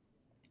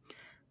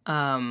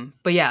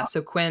 But yeah,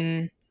 so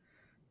Quinn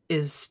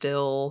is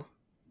still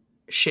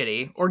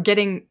shitty, or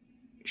getting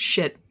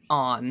shit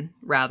on,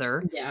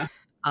 rather. Yeah.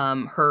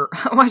 I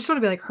just want to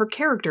be like, her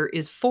character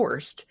is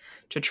forced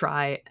to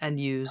try and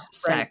use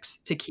sex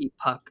to keep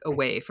Puck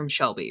away from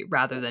Shelby,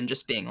 rather than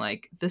just being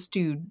like, this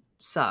dude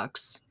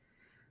sucks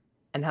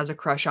and has a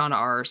crush on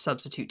our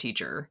substitute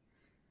teacher,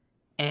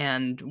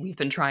 and we've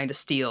been trying to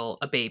steal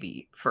a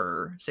baby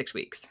for 6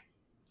 weeks.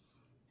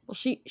 Well,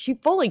 she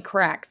fully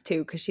cracks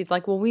too, because she's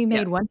like, well, we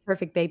made one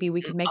perfect baby,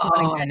 we could make it.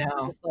 I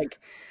know. It's like,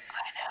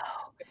 I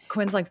know.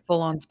 Quinn's like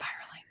full on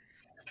spiraling.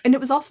 And it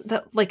was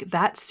also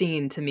that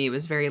scene to me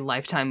was very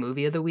Lifetime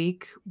movie of the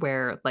week,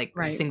 where like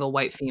single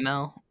white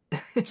female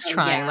is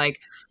trying like,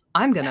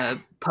 I'm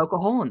gonna poke a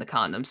hole in the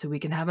condom so we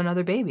can have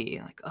another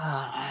baby. Like,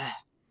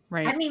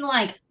 right. I mean,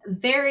 like,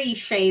 very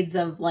shades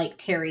of like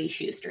Terry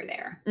Schuster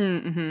there.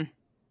 Mm-hmm.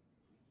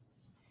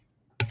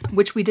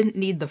 Which we didn't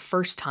need the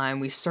first time.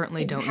 We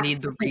certainly don't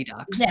need the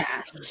redux.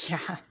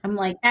 Yeah. I'm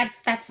like,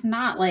 that's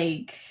not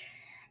like,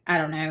 I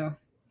don't know.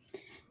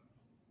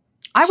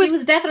 She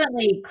was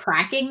definitely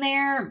cracking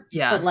there.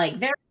 Yeah. But like,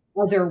 there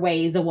are other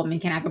ways a woman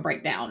can have a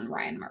breakdown,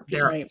 Ryan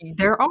Murphy.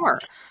 There are.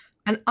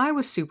 And I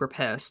was super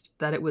pissed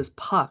that it was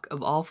Puck,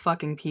 of all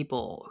fucking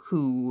people,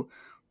 who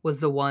was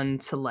the one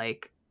to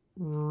like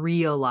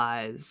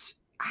realize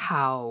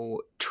how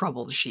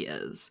troubled she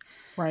is.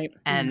 Right.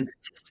 And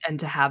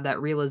to have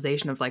that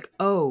realization of like,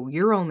 oh,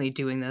 you're only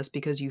doing this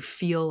because you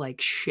feel like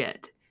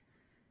shit.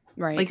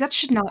 Right. Like, that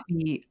should not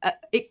be...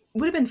 it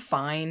would have been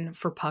fine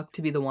for Puck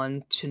to be the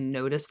one to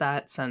notice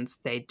that, since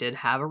they did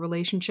have a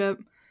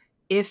relationship,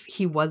 if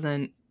he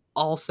wasn't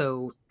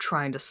also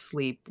trying to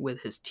sleep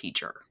with his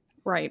teacher.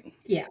 Right.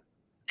 Yeah.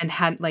 And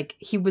had, like,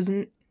 he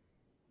wasn't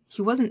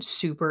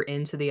super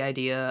into the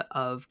idea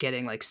of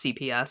getting, like,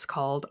 CPS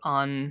called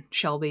on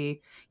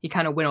Shelby. He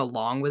kind of went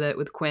along with it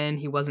with Quinn.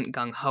 He wasn't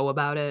gung-ho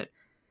about it.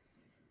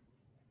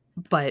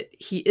 But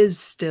he is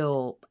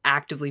still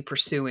actively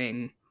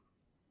pursuing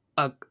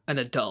an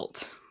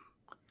adult.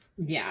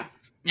 Yeah.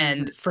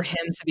 And for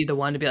him to be the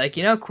one to be like,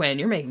 Quinn,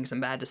 you're making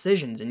some bad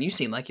decisions and you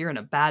seem like you're in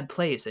a bad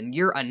place and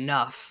you're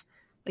enough.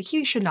 Like,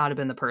 he should not have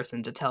been the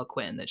person to tell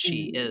Quinn that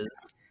she is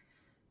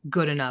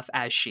good enough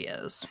as she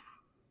is.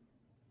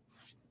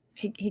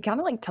 He kind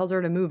of like tells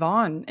her to move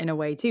on in a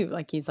way too.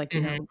 Like, he's like,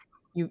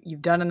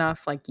 you've done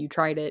enough. Like, you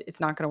tried it.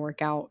 It's not going to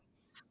work out.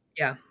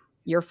 Yeah.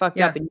 You're fucked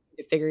up and you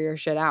need to figure your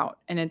shit out.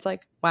 And it's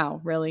like, wow,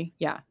 really?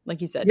 Yeah.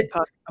 Like you said,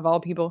 Puck, of all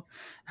people.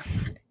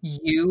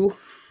 You.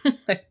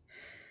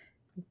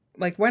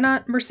 Like, why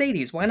not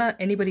Mercedes? Why not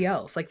anybody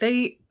else? Like,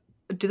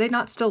 do they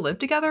not still live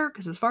together?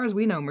 Because as far as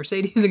we know,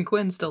 Mercedes and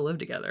Quinn still live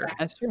together. Yeah,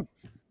 that's true.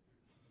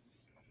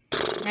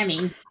 I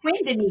mean,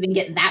 Quinn didn't even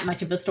get that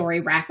much of a story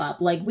wrap up.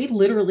 Like, we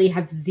literally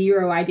have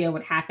zero idea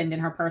what happened in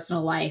her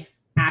personal life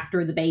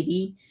after the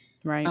baby.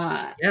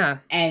 Right. Yeah.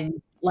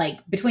 And like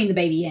between the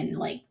baby and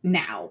like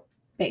now,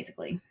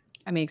 basically.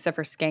 I mean, except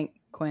for Skank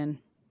Quinn.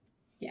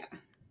 Yeah.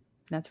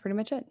 That's pretty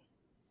much it.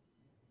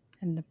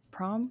 And the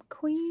prom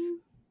queen?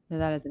 No,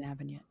 that hasn't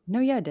happened yet. No,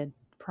 yeah, it did.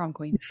 Prom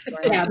queen.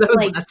 Yeah, That was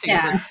like, last season.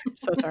 yeah.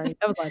 So sorry.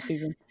 That was last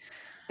season.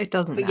 It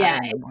doesn't But matter yeah,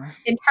 anymore.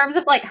 in terms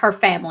of like her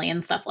family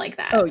and stuff like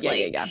that. Oh, yeah,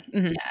 like, yeah.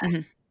 Mhm,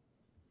 mhm.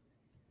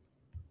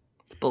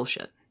 It's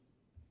bullshit.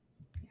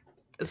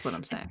 Is what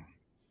I'm saying.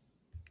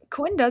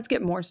 Quinn does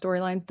get more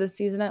storylines this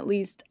season, at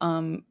least.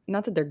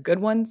 Not that they're good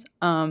ones,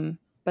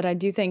 but I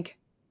do think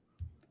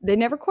they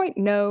never quite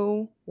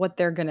know what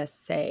they're gonna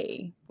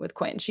say with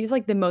Quinn. She's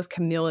like the most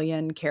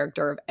chameleon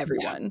character of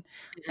everyone.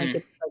 Yeah. Like,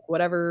 it's like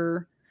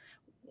whatever.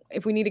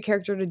 If we need a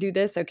character to do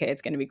this, okay,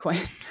 it's gonna be Quinn.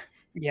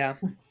 Yeah.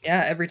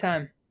 Yeah, every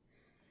time.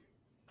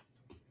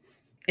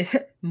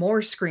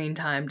 More screen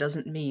time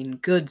doesn't mean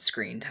good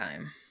screen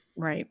time.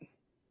 Right.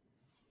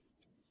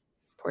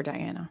 Poor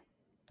Diana.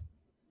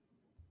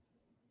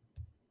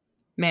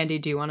 Mandy,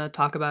 do you want to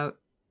talk about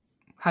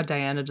how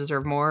Diana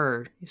deserved more, or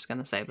are you just going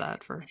to save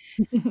that for...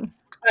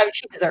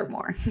 She deserved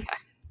more.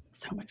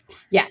 So much more.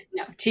 Yeah,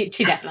 no, she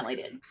definitely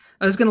did.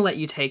 I was going to let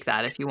you take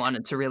that if you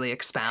wanted to really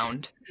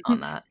expound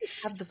on that.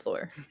 Have the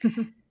floor.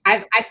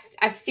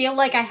 I feel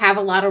like I have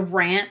a lot of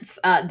rants.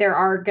 There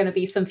are going to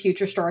be some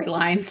future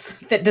storylines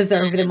that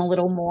deserve them a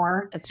little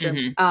more. That's true.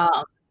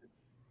 Mm-hmm.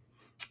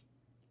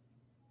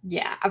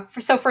 Yeah.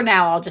 So for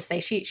now, I'll just say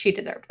she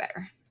deserved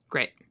better.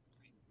 Great.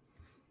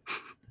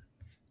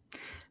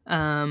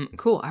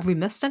 Cool. Have we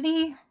missed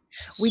any?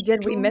 We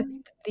did. We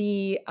missed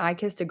the I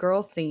Kissed a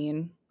Girl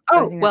scene.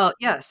 Oh, well,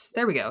 yes.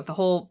 There we go.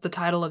 The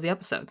title of the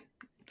episode.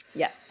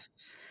 Yes.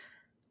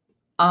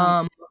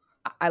 I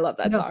love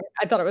that song.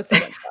 I thought it was so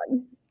much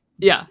fun.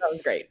 Yeah. That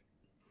was great.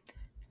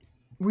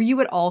 Were you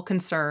at all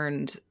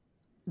concerned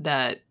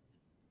that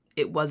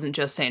it wasn't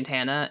just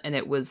Santana and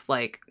it was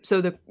like...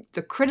 So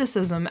the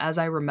criticism, as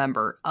I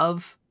remember,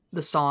 of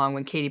the song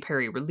when Katy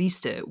Perry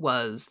released it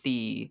was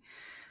the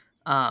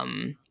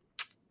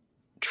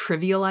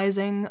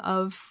trivializing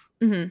of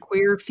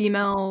queer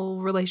female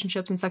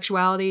relationships and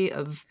sexuality,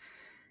 of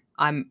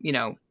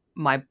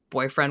my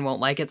boyfriend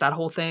won't like it, that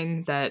whole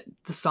thing, that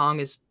the song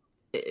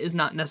is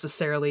not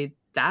necessarily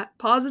that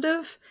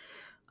positive.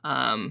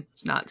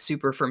 It's not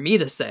super for me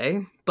to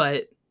say,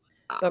 but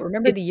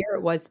remember the year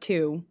it was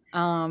too.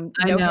 I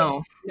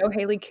know. No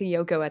Hayley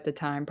Kiyoko at the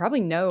time. Probably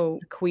no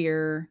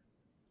queer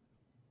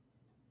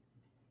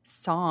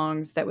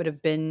songs that would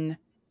have been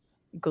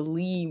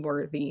Glee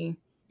worthy.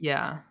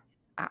 Yeah.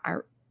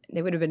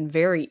 They would have been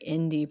very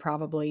indie,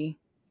 probably.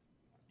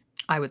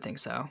 I would think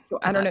so. So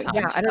I don't know.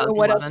 Yeah, I don't know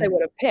what else they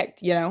would have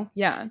picked. Yeah.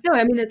 No,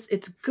 I mean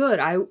it's good.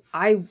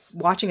 I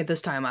watching it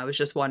this time, I was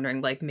just wondering,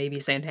 like, maybe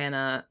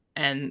Santana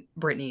and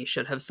Britney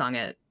should have sung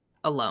it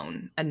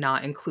alone and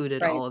not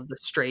included all of the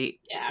straight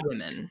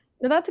women.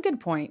 No, that's a good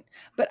point.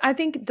 But I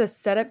think the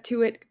setup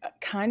to it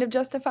kind of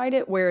justified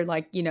it, where,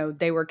 like,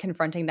 they were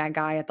confronting that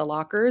guy at the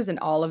lockers and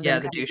all of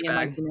them the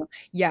douchebag.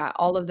 Like,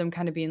 all of them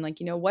kind of being like,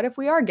 what if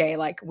we are gay?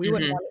 Like, we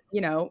wouldn't want,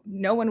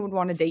 no one would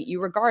want to date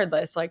you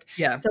regardless. Like,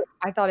 so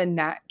I thought in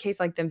that case,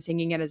 like, them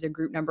singing it as a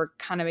group number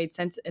kind of made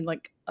sense in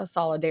like a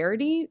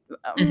solidarity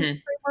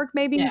framework,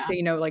 maybe. Yeah. So,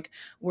 like,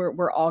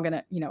 we're all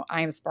gonna,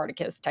 I am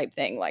Spartacus type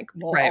thing. Like,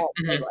 we'll all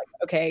be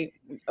like,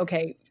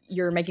 okay,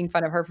 you're making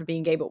fun of her for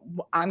being gay, but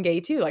I'm gay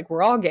too. Like,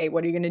 we're all gay.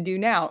 What are you going to do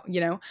now?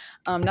 Not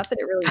that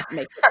it really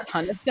makes a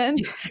ton of sense.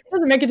 It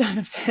doesn't make a ton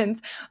of sense.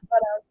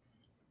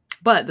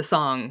 But the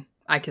song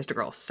I Kissed a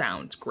Girl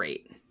sounds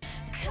great.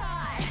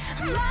 Caught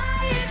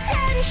my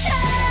attention.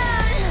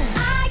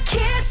 I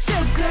kissed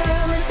a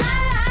girl and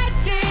I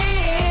liked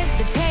it.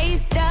 The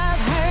taste of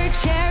her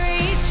cherry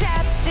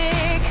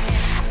chapstick.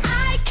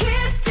 I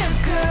kissed a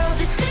girl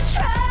just to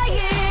try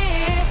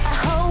it. I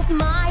hope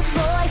my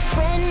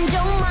boyfriend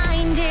don't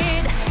mind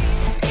it.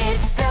 It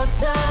felt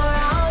so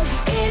wrong,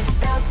 it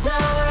felt so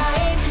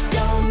right.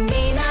 Don't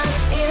mean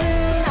I'm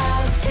in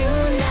love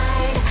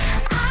tonight.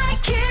 I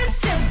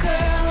kissed a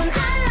girl and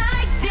I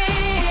liked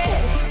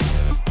it.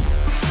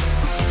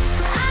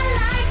 I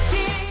liked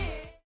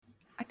it.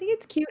 I think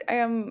it's cute.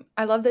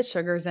 I love that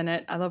Sugar's in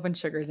it. I love when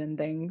Sugar's in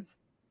things.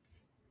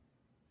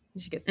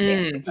 She gets to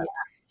dance with that.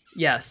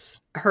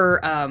 Yes.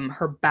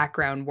 Her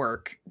background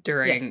work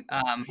during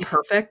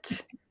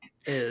Perfect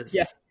is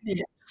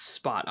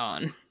spot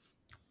on.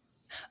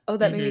 Oh,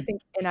 that made me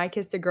think. And I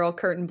Kissed a Girl,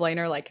 Kurt and Blaine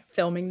are like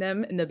filming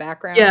them in the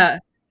background. Yeah.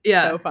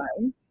 So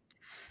fun.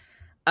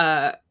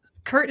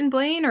 Kurt and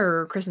Blaine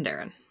or Chris and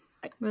Darren?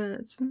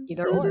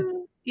 Either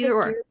or. Either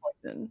or.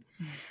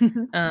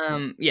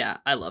 Yeah,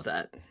 I love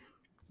that.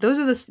 Those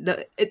are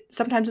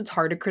sometimes it's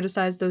hard to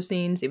criticize those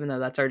scenes, even though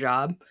that's our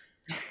job,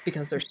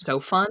 because they're so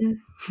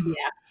fun.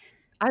 Yeah.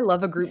 I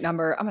love a group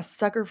number. I'm a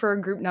sucker for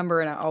a group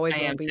number, and I always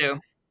will be. Too.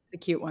 It's a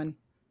cute one.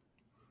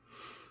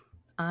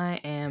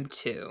 I am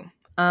too.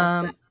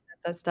 That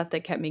stuff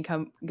that kept me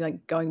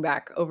going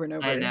back over and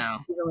over. I know.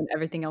 Even when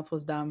everything else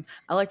was dumb.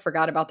 I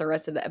forgot about the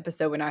rest of the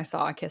episode when I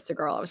saw I Kissed a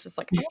Girl. I was just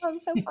like, oh, that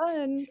was so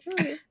fun.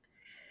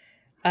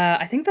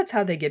 I think that's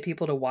how they get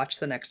people to watch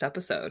the next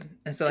episode.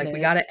 And so, like, we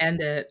got to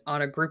end it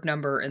on a group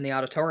number in the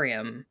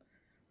auditorium,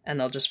 and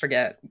they'll just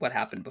forget what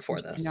happened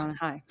before this. On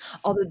high.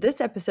 Although this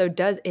episode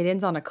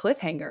ends on a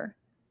cliffhanger,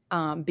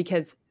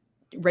 because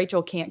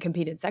Rachel can't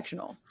compete in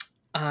sectionals.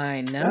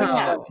 I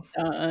know.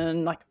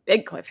 Like a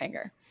big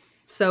cliffhanger.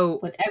 So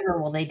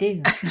whatever will they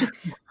do?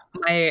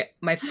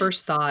 my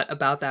first thought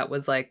about that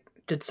was like,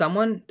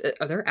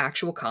 are there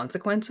actual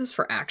consequences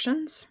for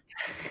actions?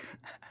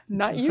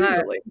 Not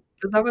usually.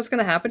 Is that what's going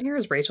to happen here?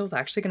 Is Rachel's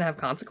actually going to have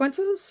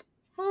consequences?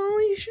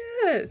 Holy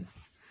shit.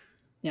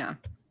 Yeah.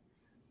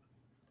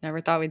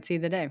 Never thought we'd see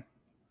the day.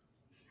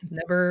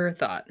 Never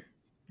thought.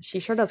 She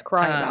sure does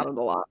cry about it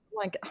a lot.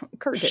 Like,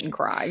 Kurt didn't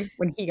cry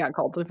when he got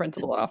called to the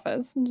principal's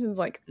office. And she's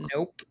like,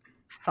 nope.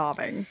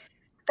 Sobbing.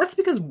 That's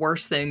because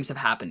worse things have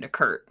happened to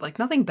Kurt. Like,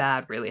 nothing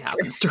bad really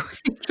happens to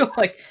Rachel.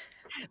 Like,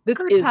 this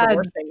is the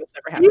worst thing that's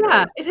ever happened.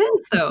 Yeah, it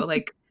is, though.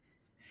 Like,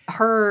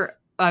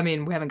 I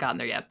mean, we haven't gotten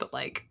there yet, but,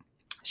 like,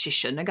 she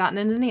shouldn't have gotten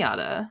into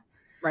NYADA.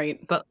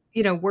 Right. But,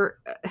 you know, we're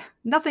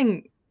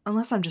nothing,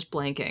 unless I'm just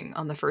blanking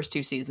on the first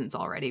 2 seasons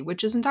already,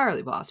 which is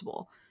entirely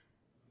possible.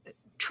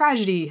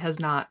 Tragedy has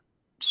not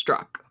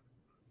struck.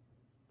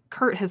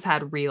 Kurt has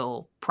had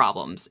real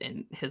problems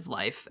in his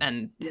life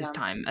and his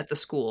time at the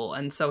school,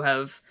 and so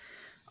have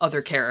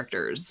other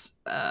characters.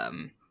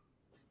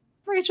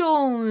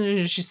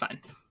 Rachel, she's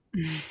fine.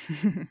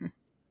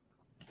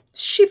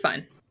 She's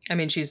fine. I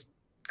mean, she's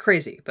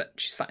crazy, but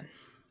she's fine.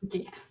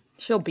 Yeah.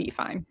 She'll be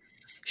fine.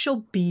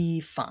 She'll be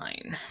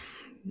fine.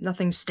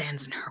 Nothing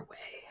stands in her way.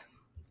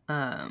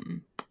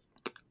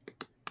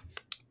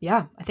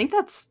 Yeah, I think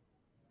is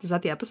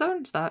that the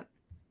episode? I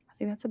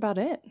think that's about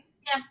it.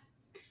 Yeah.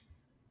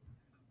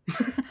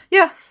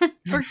 Yeah.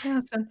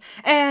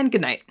 And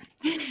good night.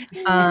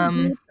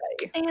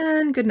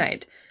 And good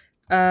night.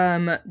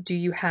 Do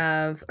you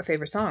have a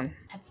favorite song?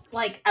 It's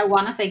like, I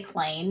want to say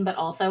Klain, but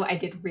also I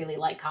did really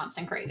like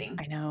Constant Craving.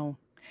 I know.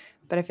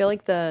 But I feel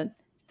like the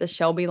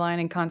Shelby line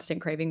and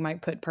Constant Craving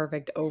might put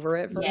Perfect over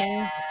it for me.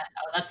 Yeah.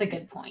 Oh, that's a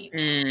good point.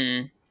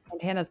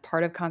 Montana's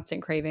part of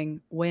Constant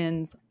Craving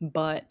wins,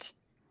 but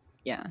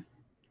yeah.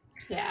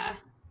 Yeah.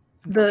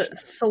 The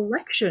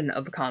selection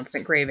of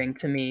Constant Craving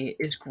to me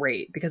is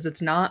great because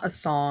it's not a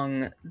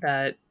song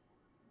that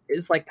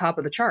is like top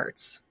of the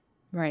charts.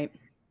 Right.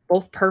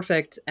 Both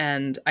Perfect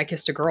and I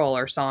Kissed a Girl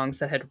are songs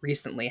that had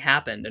recently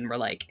happened and were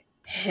like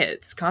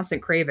hits.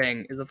 Constant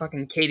Craving is a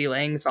fucking Katie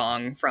Lang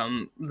song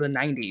from the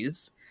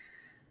 90s.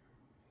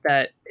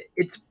 That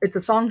it's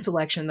a song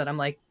selection that I'm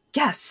like,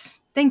 yes,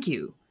 thank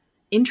you.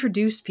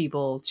 Introduce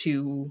people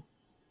to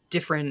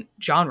different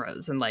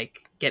genres and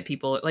like get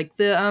people like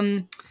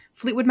the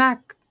Fleetwood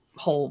Mac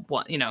whole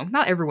one, you know,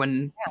 not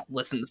everyone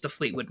listens to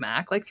Fleetwood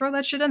Mac. Like, throw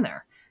that shit in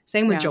there.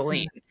 Same with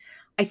Jolene.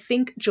 I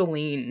think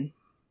Jolene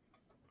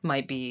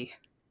might be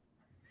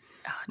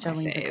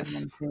Jolene's a good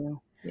one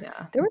too.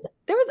 Yeah.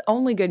 There was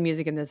only good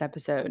music in this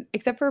episode,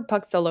 except for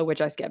Puck Solo,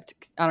 which I skipped.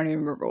 I don't even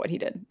remember what he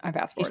did. I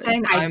fast forwarded. He's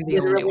saying I'm the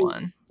only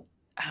one.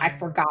 I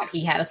forgot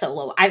he had a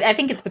solo. I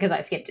think it's because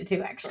I skipped it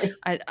too, actually.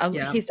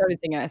 He started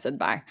singing, I said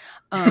bye.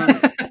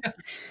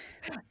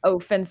 Oh,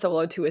 Finn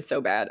Solo 2 is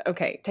so bad.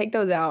 Okay, take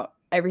those out.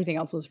 Everything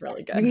else was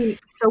really good. I mean,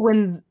 so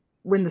when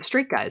the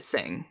straight guys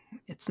sing,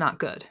 it's not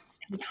good.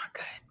 It's not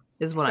good.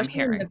 Is what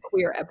Especially I'm hearing. In the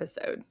queer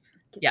episode.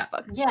 Yeah.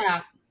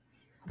 Yeah.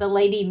 The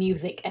lady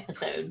music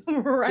episode.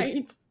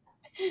 Right.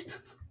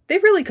 They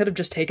really could have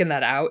just taken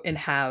that out and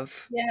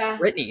have Yeah.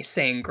 Britney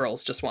saying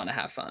girls just want to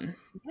have fun.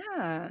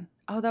 Yeah.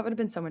 Oh, that would have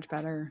been so much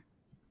better.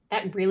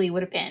 That really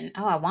would have been.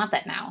 Oh, I want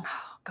that now.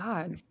 Oh,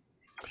 God.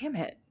 Damn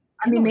it.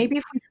 I mean,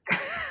 maybe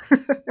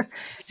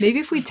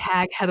if we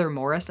tag Heather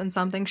Morris in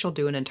something, she'll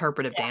do an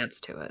interpretive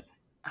dance to it.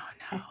 Oh,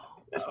 no.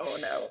 Oh,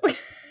 no.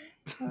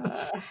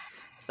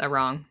 Is that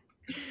wrong?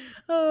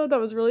 Oh, that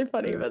was really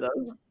funny, but that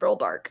was real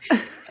dark.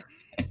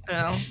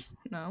 No.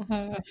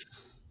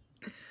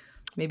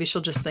 Maybe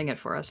she'll just sing it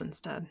for us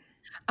instead.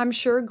 I'm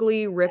sure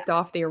Glee ripped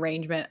off the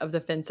arrangement of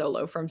the Finn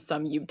Solo from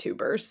some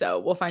YouTuber, so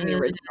we'll find the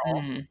original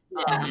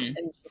and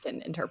she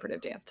can interpretive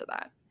dance to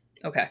that.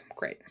 Okay,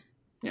 great.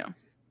 Yeah.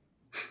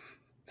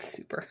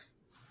 Super.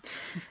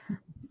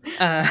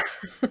 Dark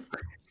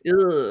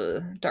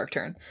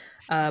turn.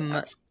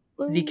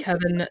 The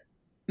Kevin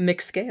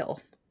McScale.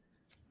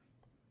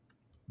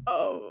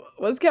 Oh,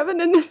 was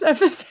Kevin in this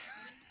episode?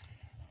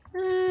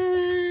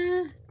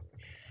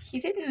 He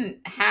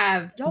didn't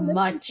have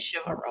much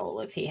of a role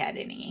if he had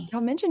any.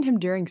 Y'all mentioned him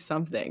during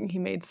something. He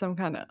made some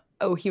kind of...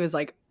 he was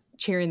like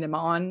cheering them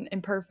on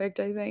in Perfect,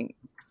 I think.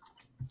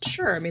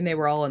 Sure. I mean, they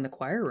were all in the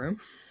choir room.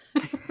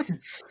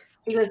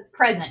 He was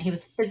present. He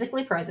was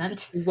physically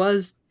present. He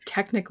was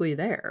technically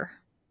there.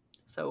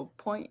 So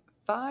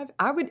 0.5.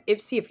 I would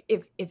if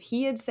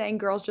he had sang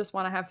 "Girls Just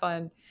Want to Have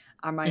Fun,"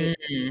 I might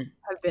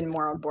have been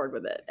more on board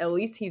with it. At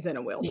least he's in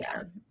a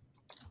wheelchair.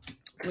 Yeah.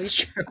 At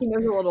least he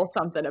knows a little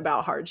something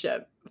about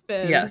hardship.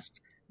 Finn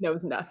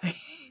knows nothing.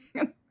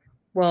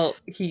 Well,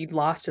 he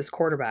lost his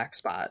quarterback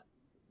spot,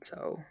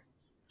 so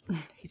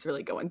he's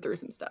really going through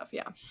some stuff.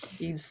 Yeah,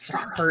 he's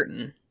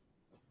hurting.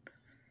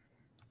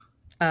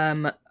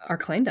 Our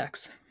claim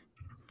decks.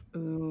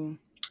 Ooh.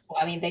 Well,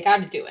 I mean, they got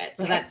to do it,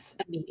 so that's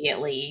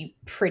immediately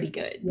pretty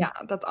good. Yeah,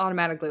 that's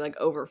automatically like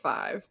over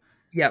 5.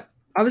 Yep.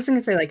 I was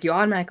gonna say, like, you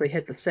automatically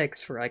hit the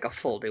 6 for like a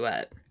full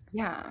duet.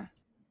 Yeah.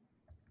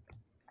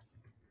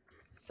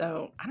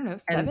 So I don't know,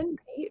 7,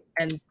 8.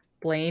 And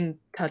Blaine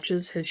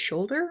touches his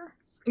shoulder.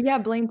 Yeah,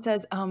 Blaine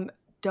says,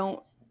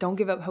 don't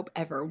give up hope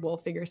ever. We'll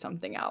figure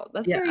something out.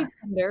 That's very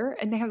tender.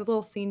 And they have a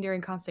little scene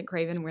during Constant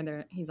Craven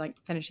where he's like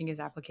finishing his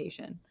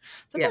application.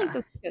 So I feel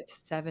like that's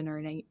 7 or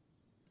an 8.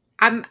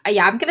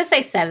 I'm gonna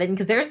say 7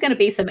 because there's gonna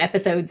be some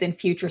episodes in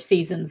future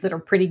seasons that are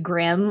pretty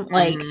grim.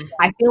 Like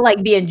I feel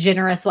like being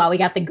generous while we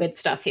got the good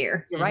stuff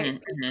here. You're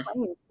right.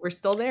 We're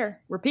still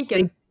there. We're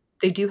peaking.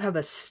 They do have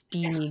a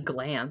steamy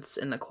glance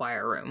in the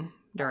choir room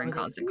during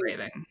Constant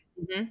Craving.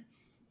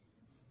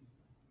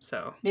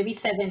 So maybe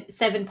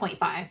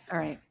 7.5. All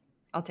right,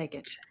 I'll take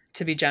it.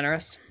 To be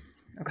generous.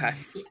 Okay.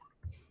 Yeah.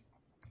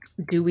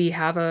 Do we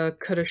have a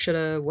coulda,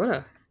 shoulda,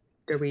 woulda?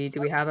 Do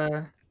we have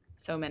a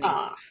so many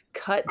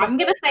cut? I'm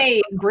gonna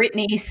say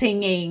Brittany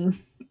singing.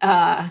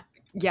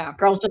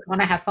 Girls Just Want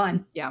to Have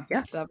Fun. Yeah,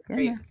 that's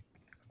great. Yeah.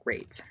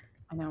 Great.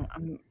 I know.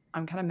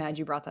 I'm kind of mad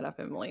you brought that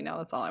up, Emily. Now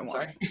that's all I want.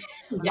 Sorry.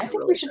 I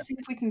think we should see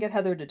if we can get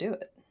Heather to do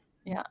it.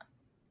 Yeah.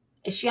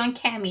 Is she on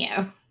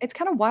Cameo? It's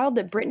kind of wild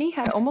that Brittany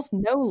had almost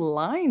no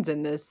lines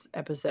in this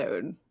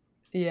episode.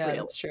 Yeah,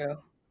 that's true.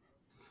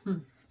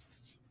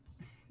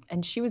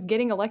 And she was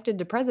getting elected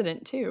to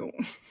president too.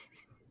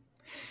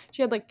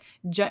 She had like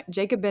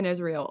Jacob Ben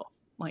Israel,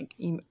 like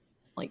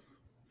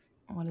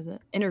what is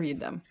it? Interviewed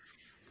them.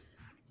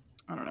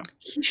 I don't know.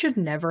 He should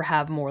never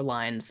have more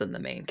lines than the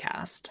main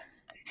cast.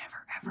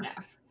 Never.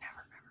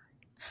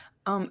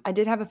 I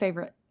did have a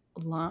favorite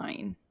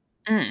line.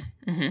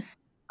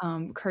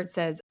 Kurt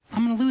says,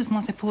 "I'm gonna lose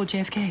unless I pull a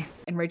JFK."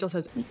 And Rachel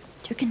says,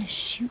 "You're gonna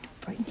shoot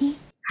Brittany?"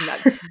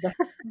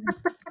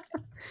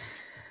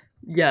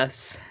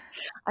 Yes.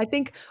 I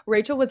think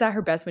Rachel was at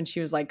her best when she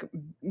was like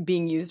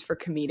being used for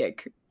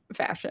comedic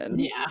fashion.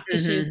 Yeah.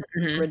 She's a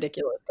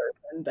ridiculous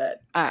person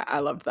that I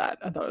loved that.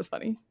 I thought it was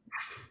funny.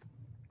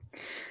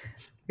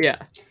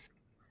 Yeah.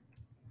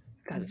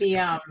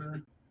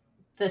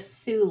 The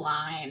Sue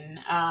line,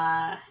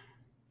 I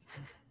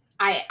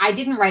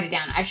didn't write it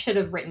down. I should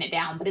have written it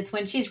down, but it's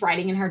when she's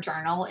writing in her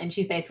journal and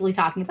she's basically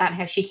talking about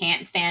how she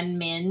can't stand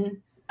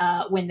men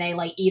when they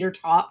like eat or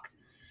talk.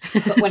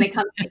 But when it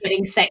comes to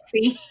getting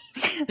sexy,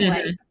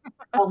 like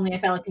only a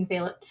fella can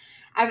feel it.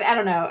 I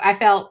don't know. I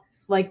felt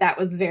like that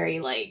was very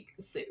like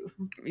Sue.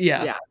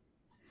 Yeah.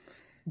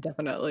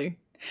 Definitely.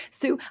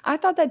 Sue, I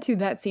thought that too,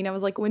 that scene. I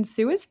was like, when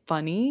Sue is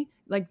funny,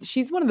 like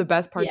she's one of the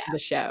best parts of the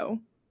show.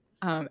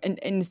 And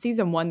in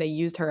season 1, they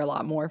used her a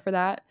lot more for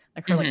that.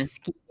 Like her like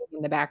scheming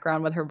in the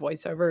background with her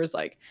voiceovers.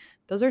 Like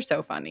those are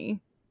so funny.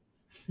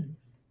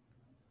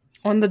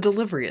 And the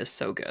delivery is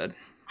so good.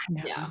 I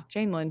know. Yeah.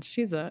 Jane Lynch,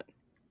 she's a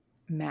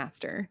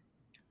master.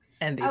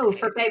 MVP. Oh,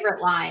 for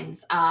favorite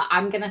lines,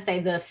 I'm going to say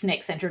the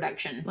Snicks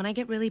introduction. When I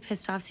get really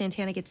pissed off,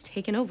 Santana gets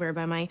taken over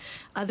by my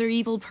other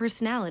evil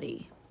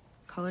personality.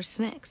 Call her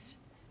Snicks.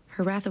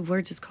 Her wrath of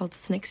words is called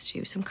Snicks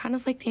juice. I'm kind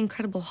of like the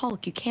Incredible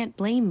Hulk. You can't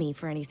blame me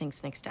for anything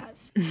Snicks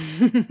does.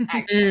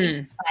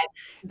 Actually,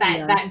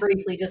 that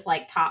briefly just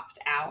like topped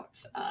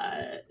out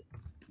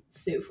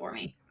Sue for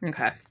me.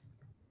 Okay.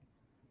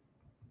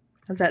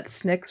 Was that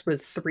Snicks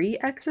with 3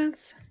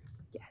 X's?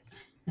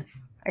 Yes.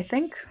 I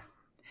think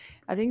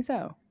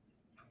so.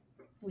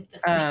 With the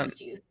Snicks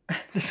juice.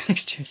 The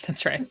Snicks juice,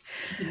 that's right.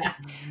 Yeah.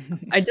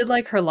 I did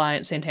like her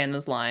line,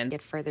 Santana's line.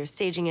 Get further,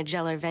 staging a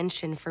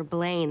jellervention for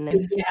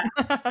Blaine.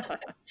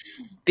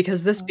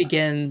 Because this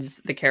begins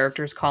the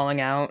characters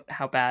calling out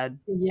how bad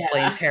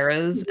Blaine's hair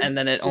is, and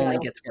then it only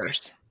gets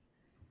worse.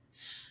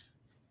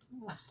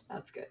 Oh,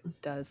 that's good.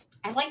 It does.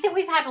 I like that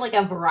we've had like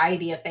a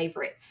variety of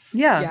favorites.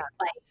 Yeah.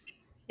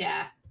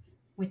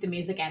 With the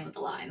music and with the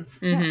lines.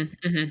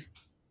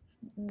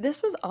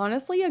 This was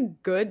honestly a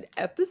good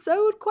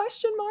episode, ?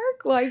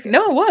 Like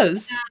no, it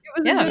was.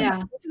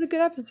 It was a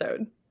good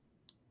episode.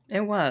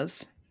 It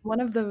was. One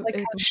of the like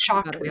how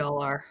shocked we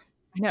all are.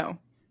 I know.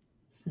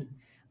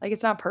 Like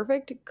it's not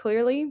perfect,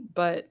 clearly,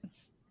 but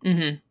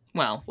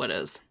well, what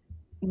is?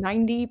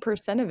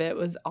 90% of it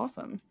was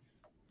awesome.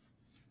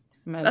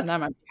 That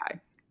might be high.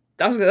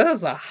 That's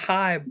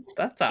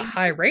a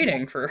high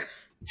rating for.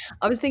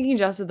 I was thinking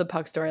just of the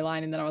Puck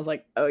storyline, and then I was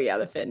like, oh yeah,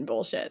 the Finn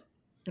bullshit.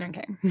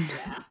 Okay.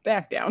 Yeah.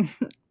 Back down.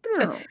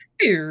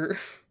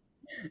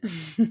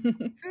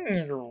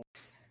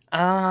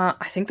 I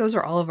think those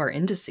are all of our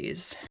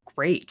indices.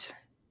 Great.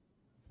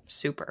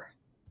 Super.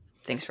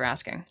 Thanks for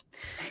asking.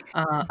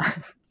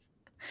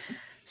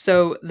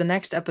 So the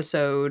next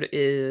episode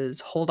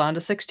is Hold On to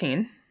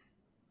 16,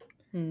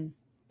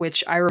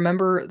 which I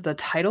remember the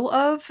title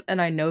of, and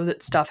I know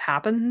that stuff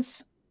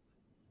happens,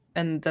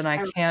 and then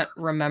I can't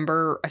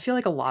remember. I feel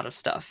like a lot of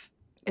stuff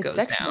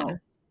goes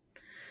down.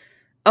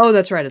 Oh,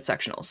 that's right. It's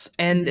sectionals.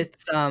 And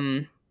it's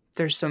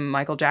there's some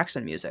Michael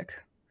Jackson music.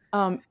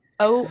 I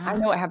know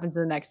what happens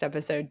in the next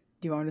episode.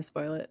 Do you want me to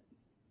spoil it?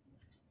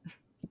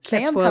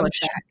 Can't spoil it.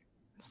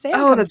 Sam.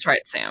 Oh, that's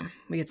right, Sam.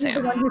 We get He's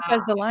Sam. the one who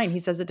says the line. He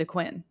says it to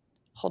Quinn.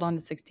 Hold on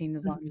to 16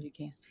 as long as you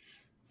can.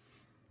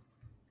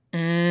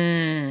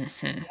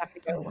 Mm-hmm. You have to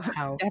go,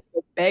 Wow. you have to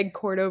go beg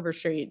Court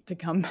Overstreet to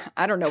come.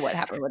 I don't know what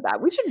happened with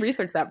that. We should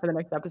research that for the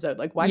next episode.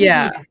 Like, why did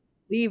he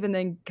leave and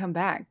then come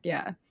back?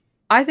 Yeah.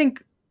 I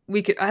think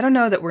we could. I don't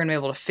know that we're gonna be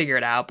able to figure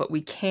it out, but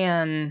we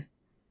should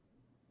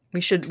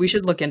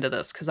look into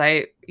this because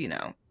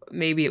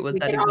maybe it was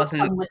that he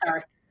wasn't come with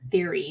our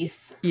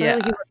theories. Yeah.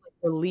 Clearly he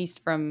was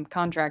released from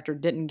contract or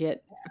didn't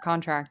get a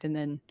contract and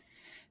then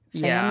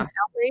fan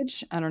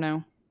outrage. I don't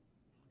know.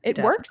 It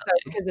works though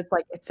because it's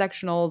like it's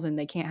sectionals and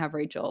they can't have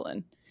Rachel.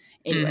 And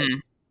anyways,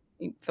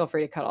 feel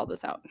free to cut all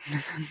this out.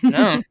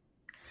 No.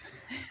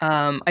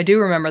 I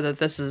do remember that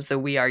this is the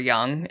We Are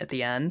Young at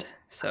the end.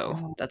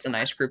 So that's a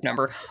nice group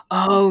number.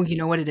 Oh, you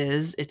know what it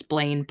is? It's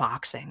Blaine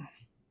boxing.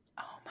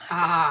 Oh my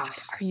God.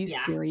 Are you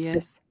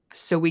serious?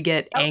 So we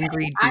get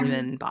Angry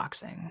Demon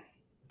boxing.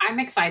 I'm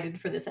excited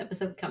for this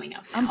episode coming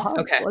up. I'm pumped.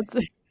 Okay. Let's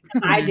see.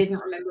 I didn't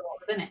remember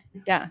what was in it.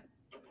 Yeah.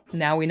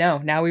 Now we know.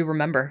 Now we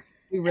remember.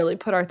 We really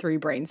put our 3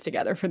 brains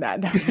together for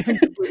that. That was a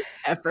complete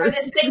effort. For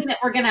this thing that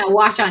we're gonna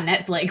watch on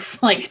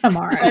Netflix like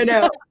tomorrow. I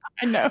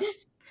know.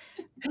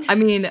 I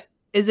mean,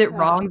 is it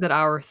wrong that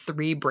our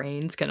 3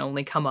 brains can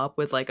only come up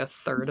with like a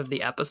third of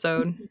the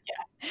episode?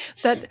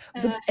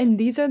 And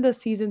these are the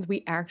seasons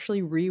we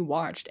actually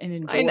rewatched and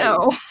enjoyed. I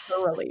know.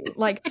 Thoroughly.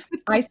 Like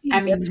I see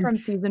bits from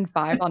season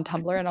 5 on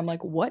Tumblr and I'm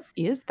like, what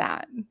is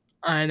that?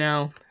 I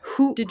know.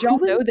 Did y'all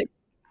know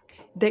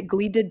that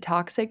Glee did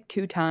Toxic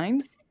 2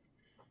 times?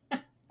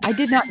 I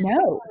did not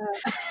know.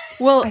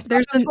 Well, I was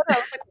like,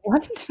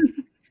 what?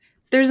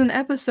 There's an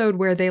episode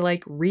where they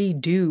like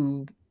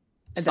redo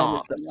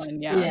songs.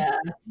 Yeah.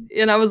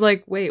 And I was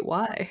like, wait,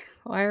 why?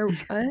 What?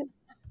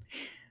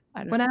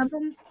 What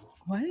happened?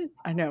 What?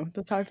 I know.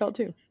 That's how I felt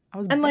too. I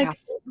was and baffled. like,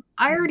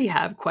 I already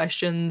have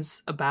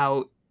questions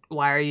about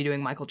why are you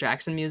doing Michael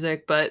Jackson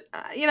music, but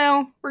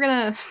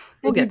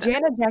we'll get there.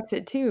 Janet Jackson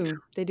it too.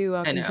 They do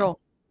Control.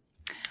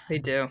 They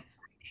do.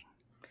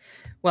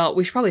 Well,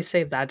 we should probably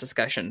save that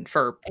discussion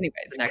for anyways.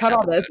 The next cut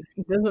episode. all this.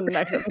 This is the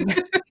next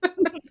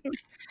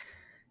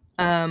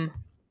episode.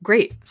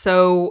 Great.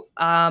 So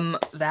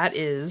that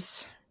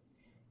is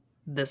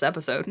this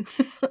episode.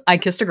 I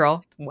Kissed a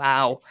Girl.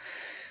 Wow.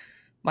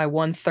 My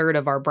 1/3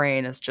 of our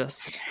brain is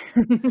just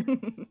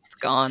it's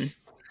gone.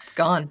 It's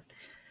gone.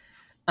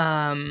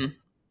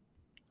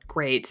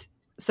 Great.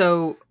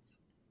 So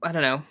I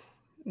don't know.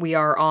 We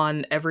are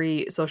on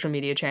every social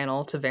media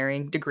channel to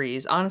varying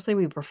degrees. Honestly,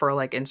 we prefer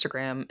like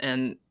Instagram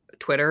and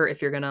Twitter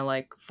if you're gonna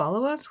like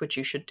follow us, which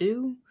you should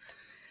do.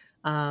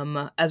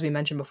 As we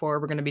mentioned before,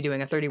 we're going to be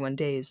doing a 31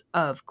 days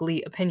of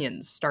Glee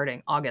opinions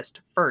starting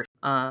August 1st.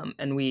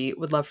 And we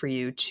would love for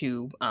you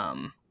to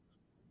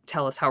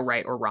tell us how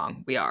right or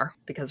wrong we are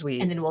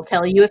and then we'll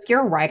tell you if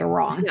you're right or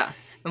wrong. Yeah.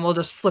 And we'll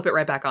just flip it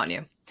right back on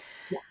you.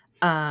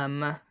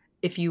 Yeah.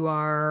 If you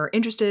are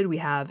interested, we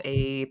have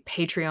a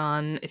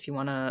Patreon if you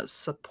want to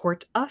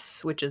support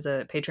us, which is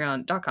at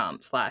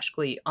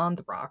patreon.com/Glee on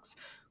the Rocks.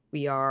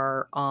 We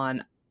are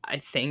on, I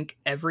think,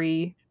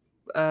 every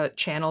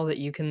channel that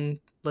you can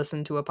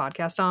listen to a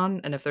podcast on,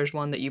 and if there's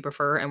one that you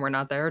prefer and we're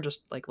not there,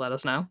 just like let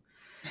us know.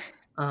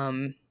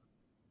 I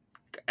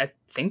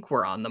think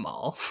we're on them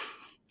all.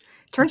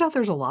 Turns out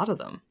there's a lot of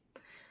them.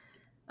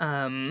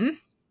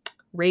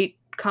 Rate,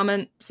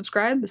 comment,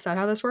 subscribe. Is that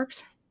how this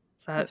works?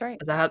 That's right.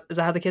 Is that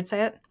how the kids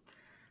say it?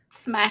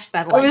 Smash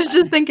that like button. I was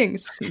just thinking,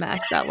 smash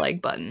that like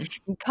button.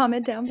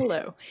 Comment down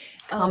below.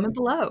 Comment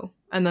below.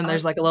 And then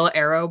there's like a little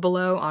arrow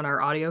below on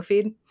our audio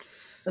feed.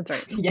 That's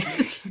right. Yeah.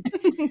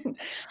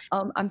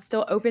 I'm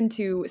still open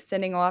to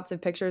sending lots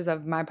of pictures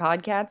of my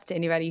podcast to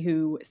anybody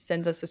who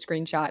sends us a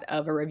screenshot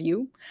of a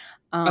review.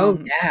 We'll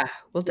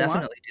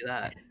definitely do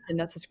that. Send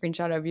us a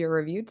screenshot of your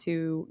review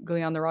to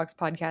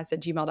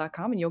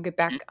gleeontherockspodcast@gmail.com and you'll get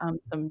back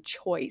some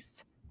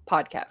choice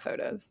podcast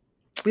photos.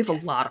 We have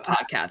a lot of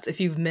podcasts. If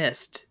you've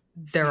missed,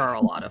 there are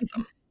a lot of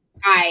them.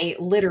 I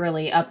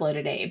literally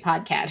uploaded a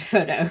podcast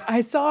photo.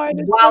 I saw it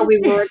while we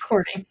were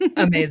recording.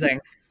 Amazing.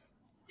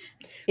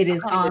 It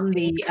is on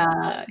the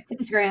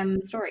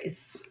Instagram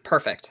stories.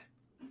 Perfect.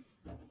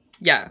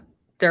 Yeah,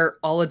 they're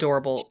all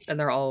adorable and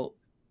they're all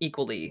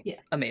equally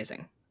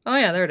amazing. Oh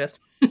yeah, there it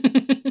is.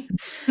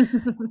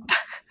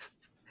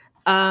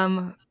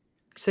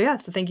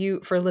 So thank you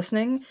for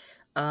listening.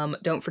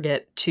 Don't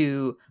forget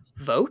to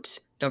vote.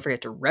 Don't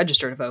forget to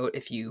register to vote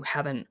if you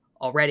haven't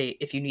already.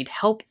 If you need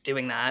help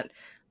doing that,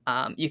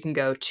 you can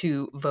go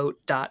to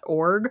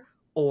vote.org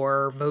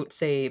or Vote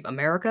Save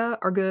America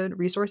are good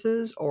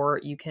resources, or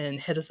you can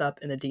hit us up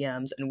in the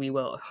DMs and we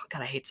will,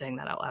 God, I hate saying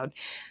that out loud.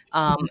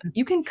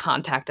 You can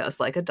contact us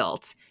like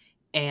adults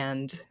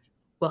and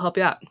we'll help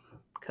you out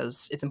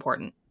because it's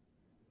important.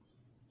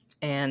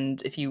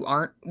 And if you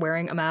aren't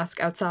wearing a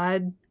mask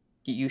outside,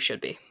 you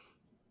should be.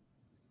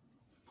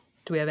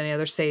 Do we have any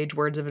other sage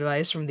words of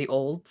advice from the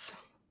olds?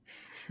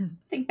 I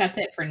think that's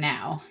it for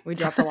now. We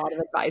dropped a lot of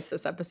advice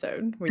this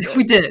episode.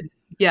 We did.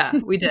 Yeah,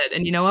 we did.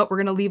 And you know what? We're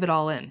going to leave it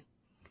all in.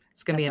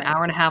 It's going to be an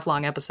hour and a half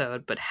long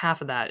episode, but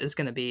half of that is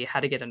going to be how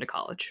to get into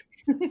college.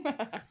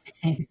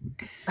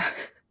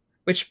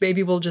 Which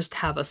maybe we'll just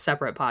have a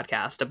separate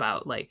podcast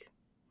about like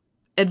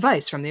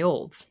advice from the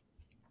olds.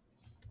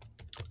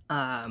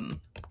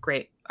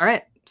 Great. All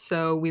right.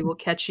 So we will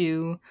catch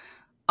you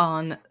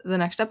on the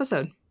next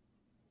episode.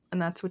 And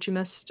that's what you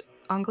missed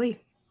on Glee.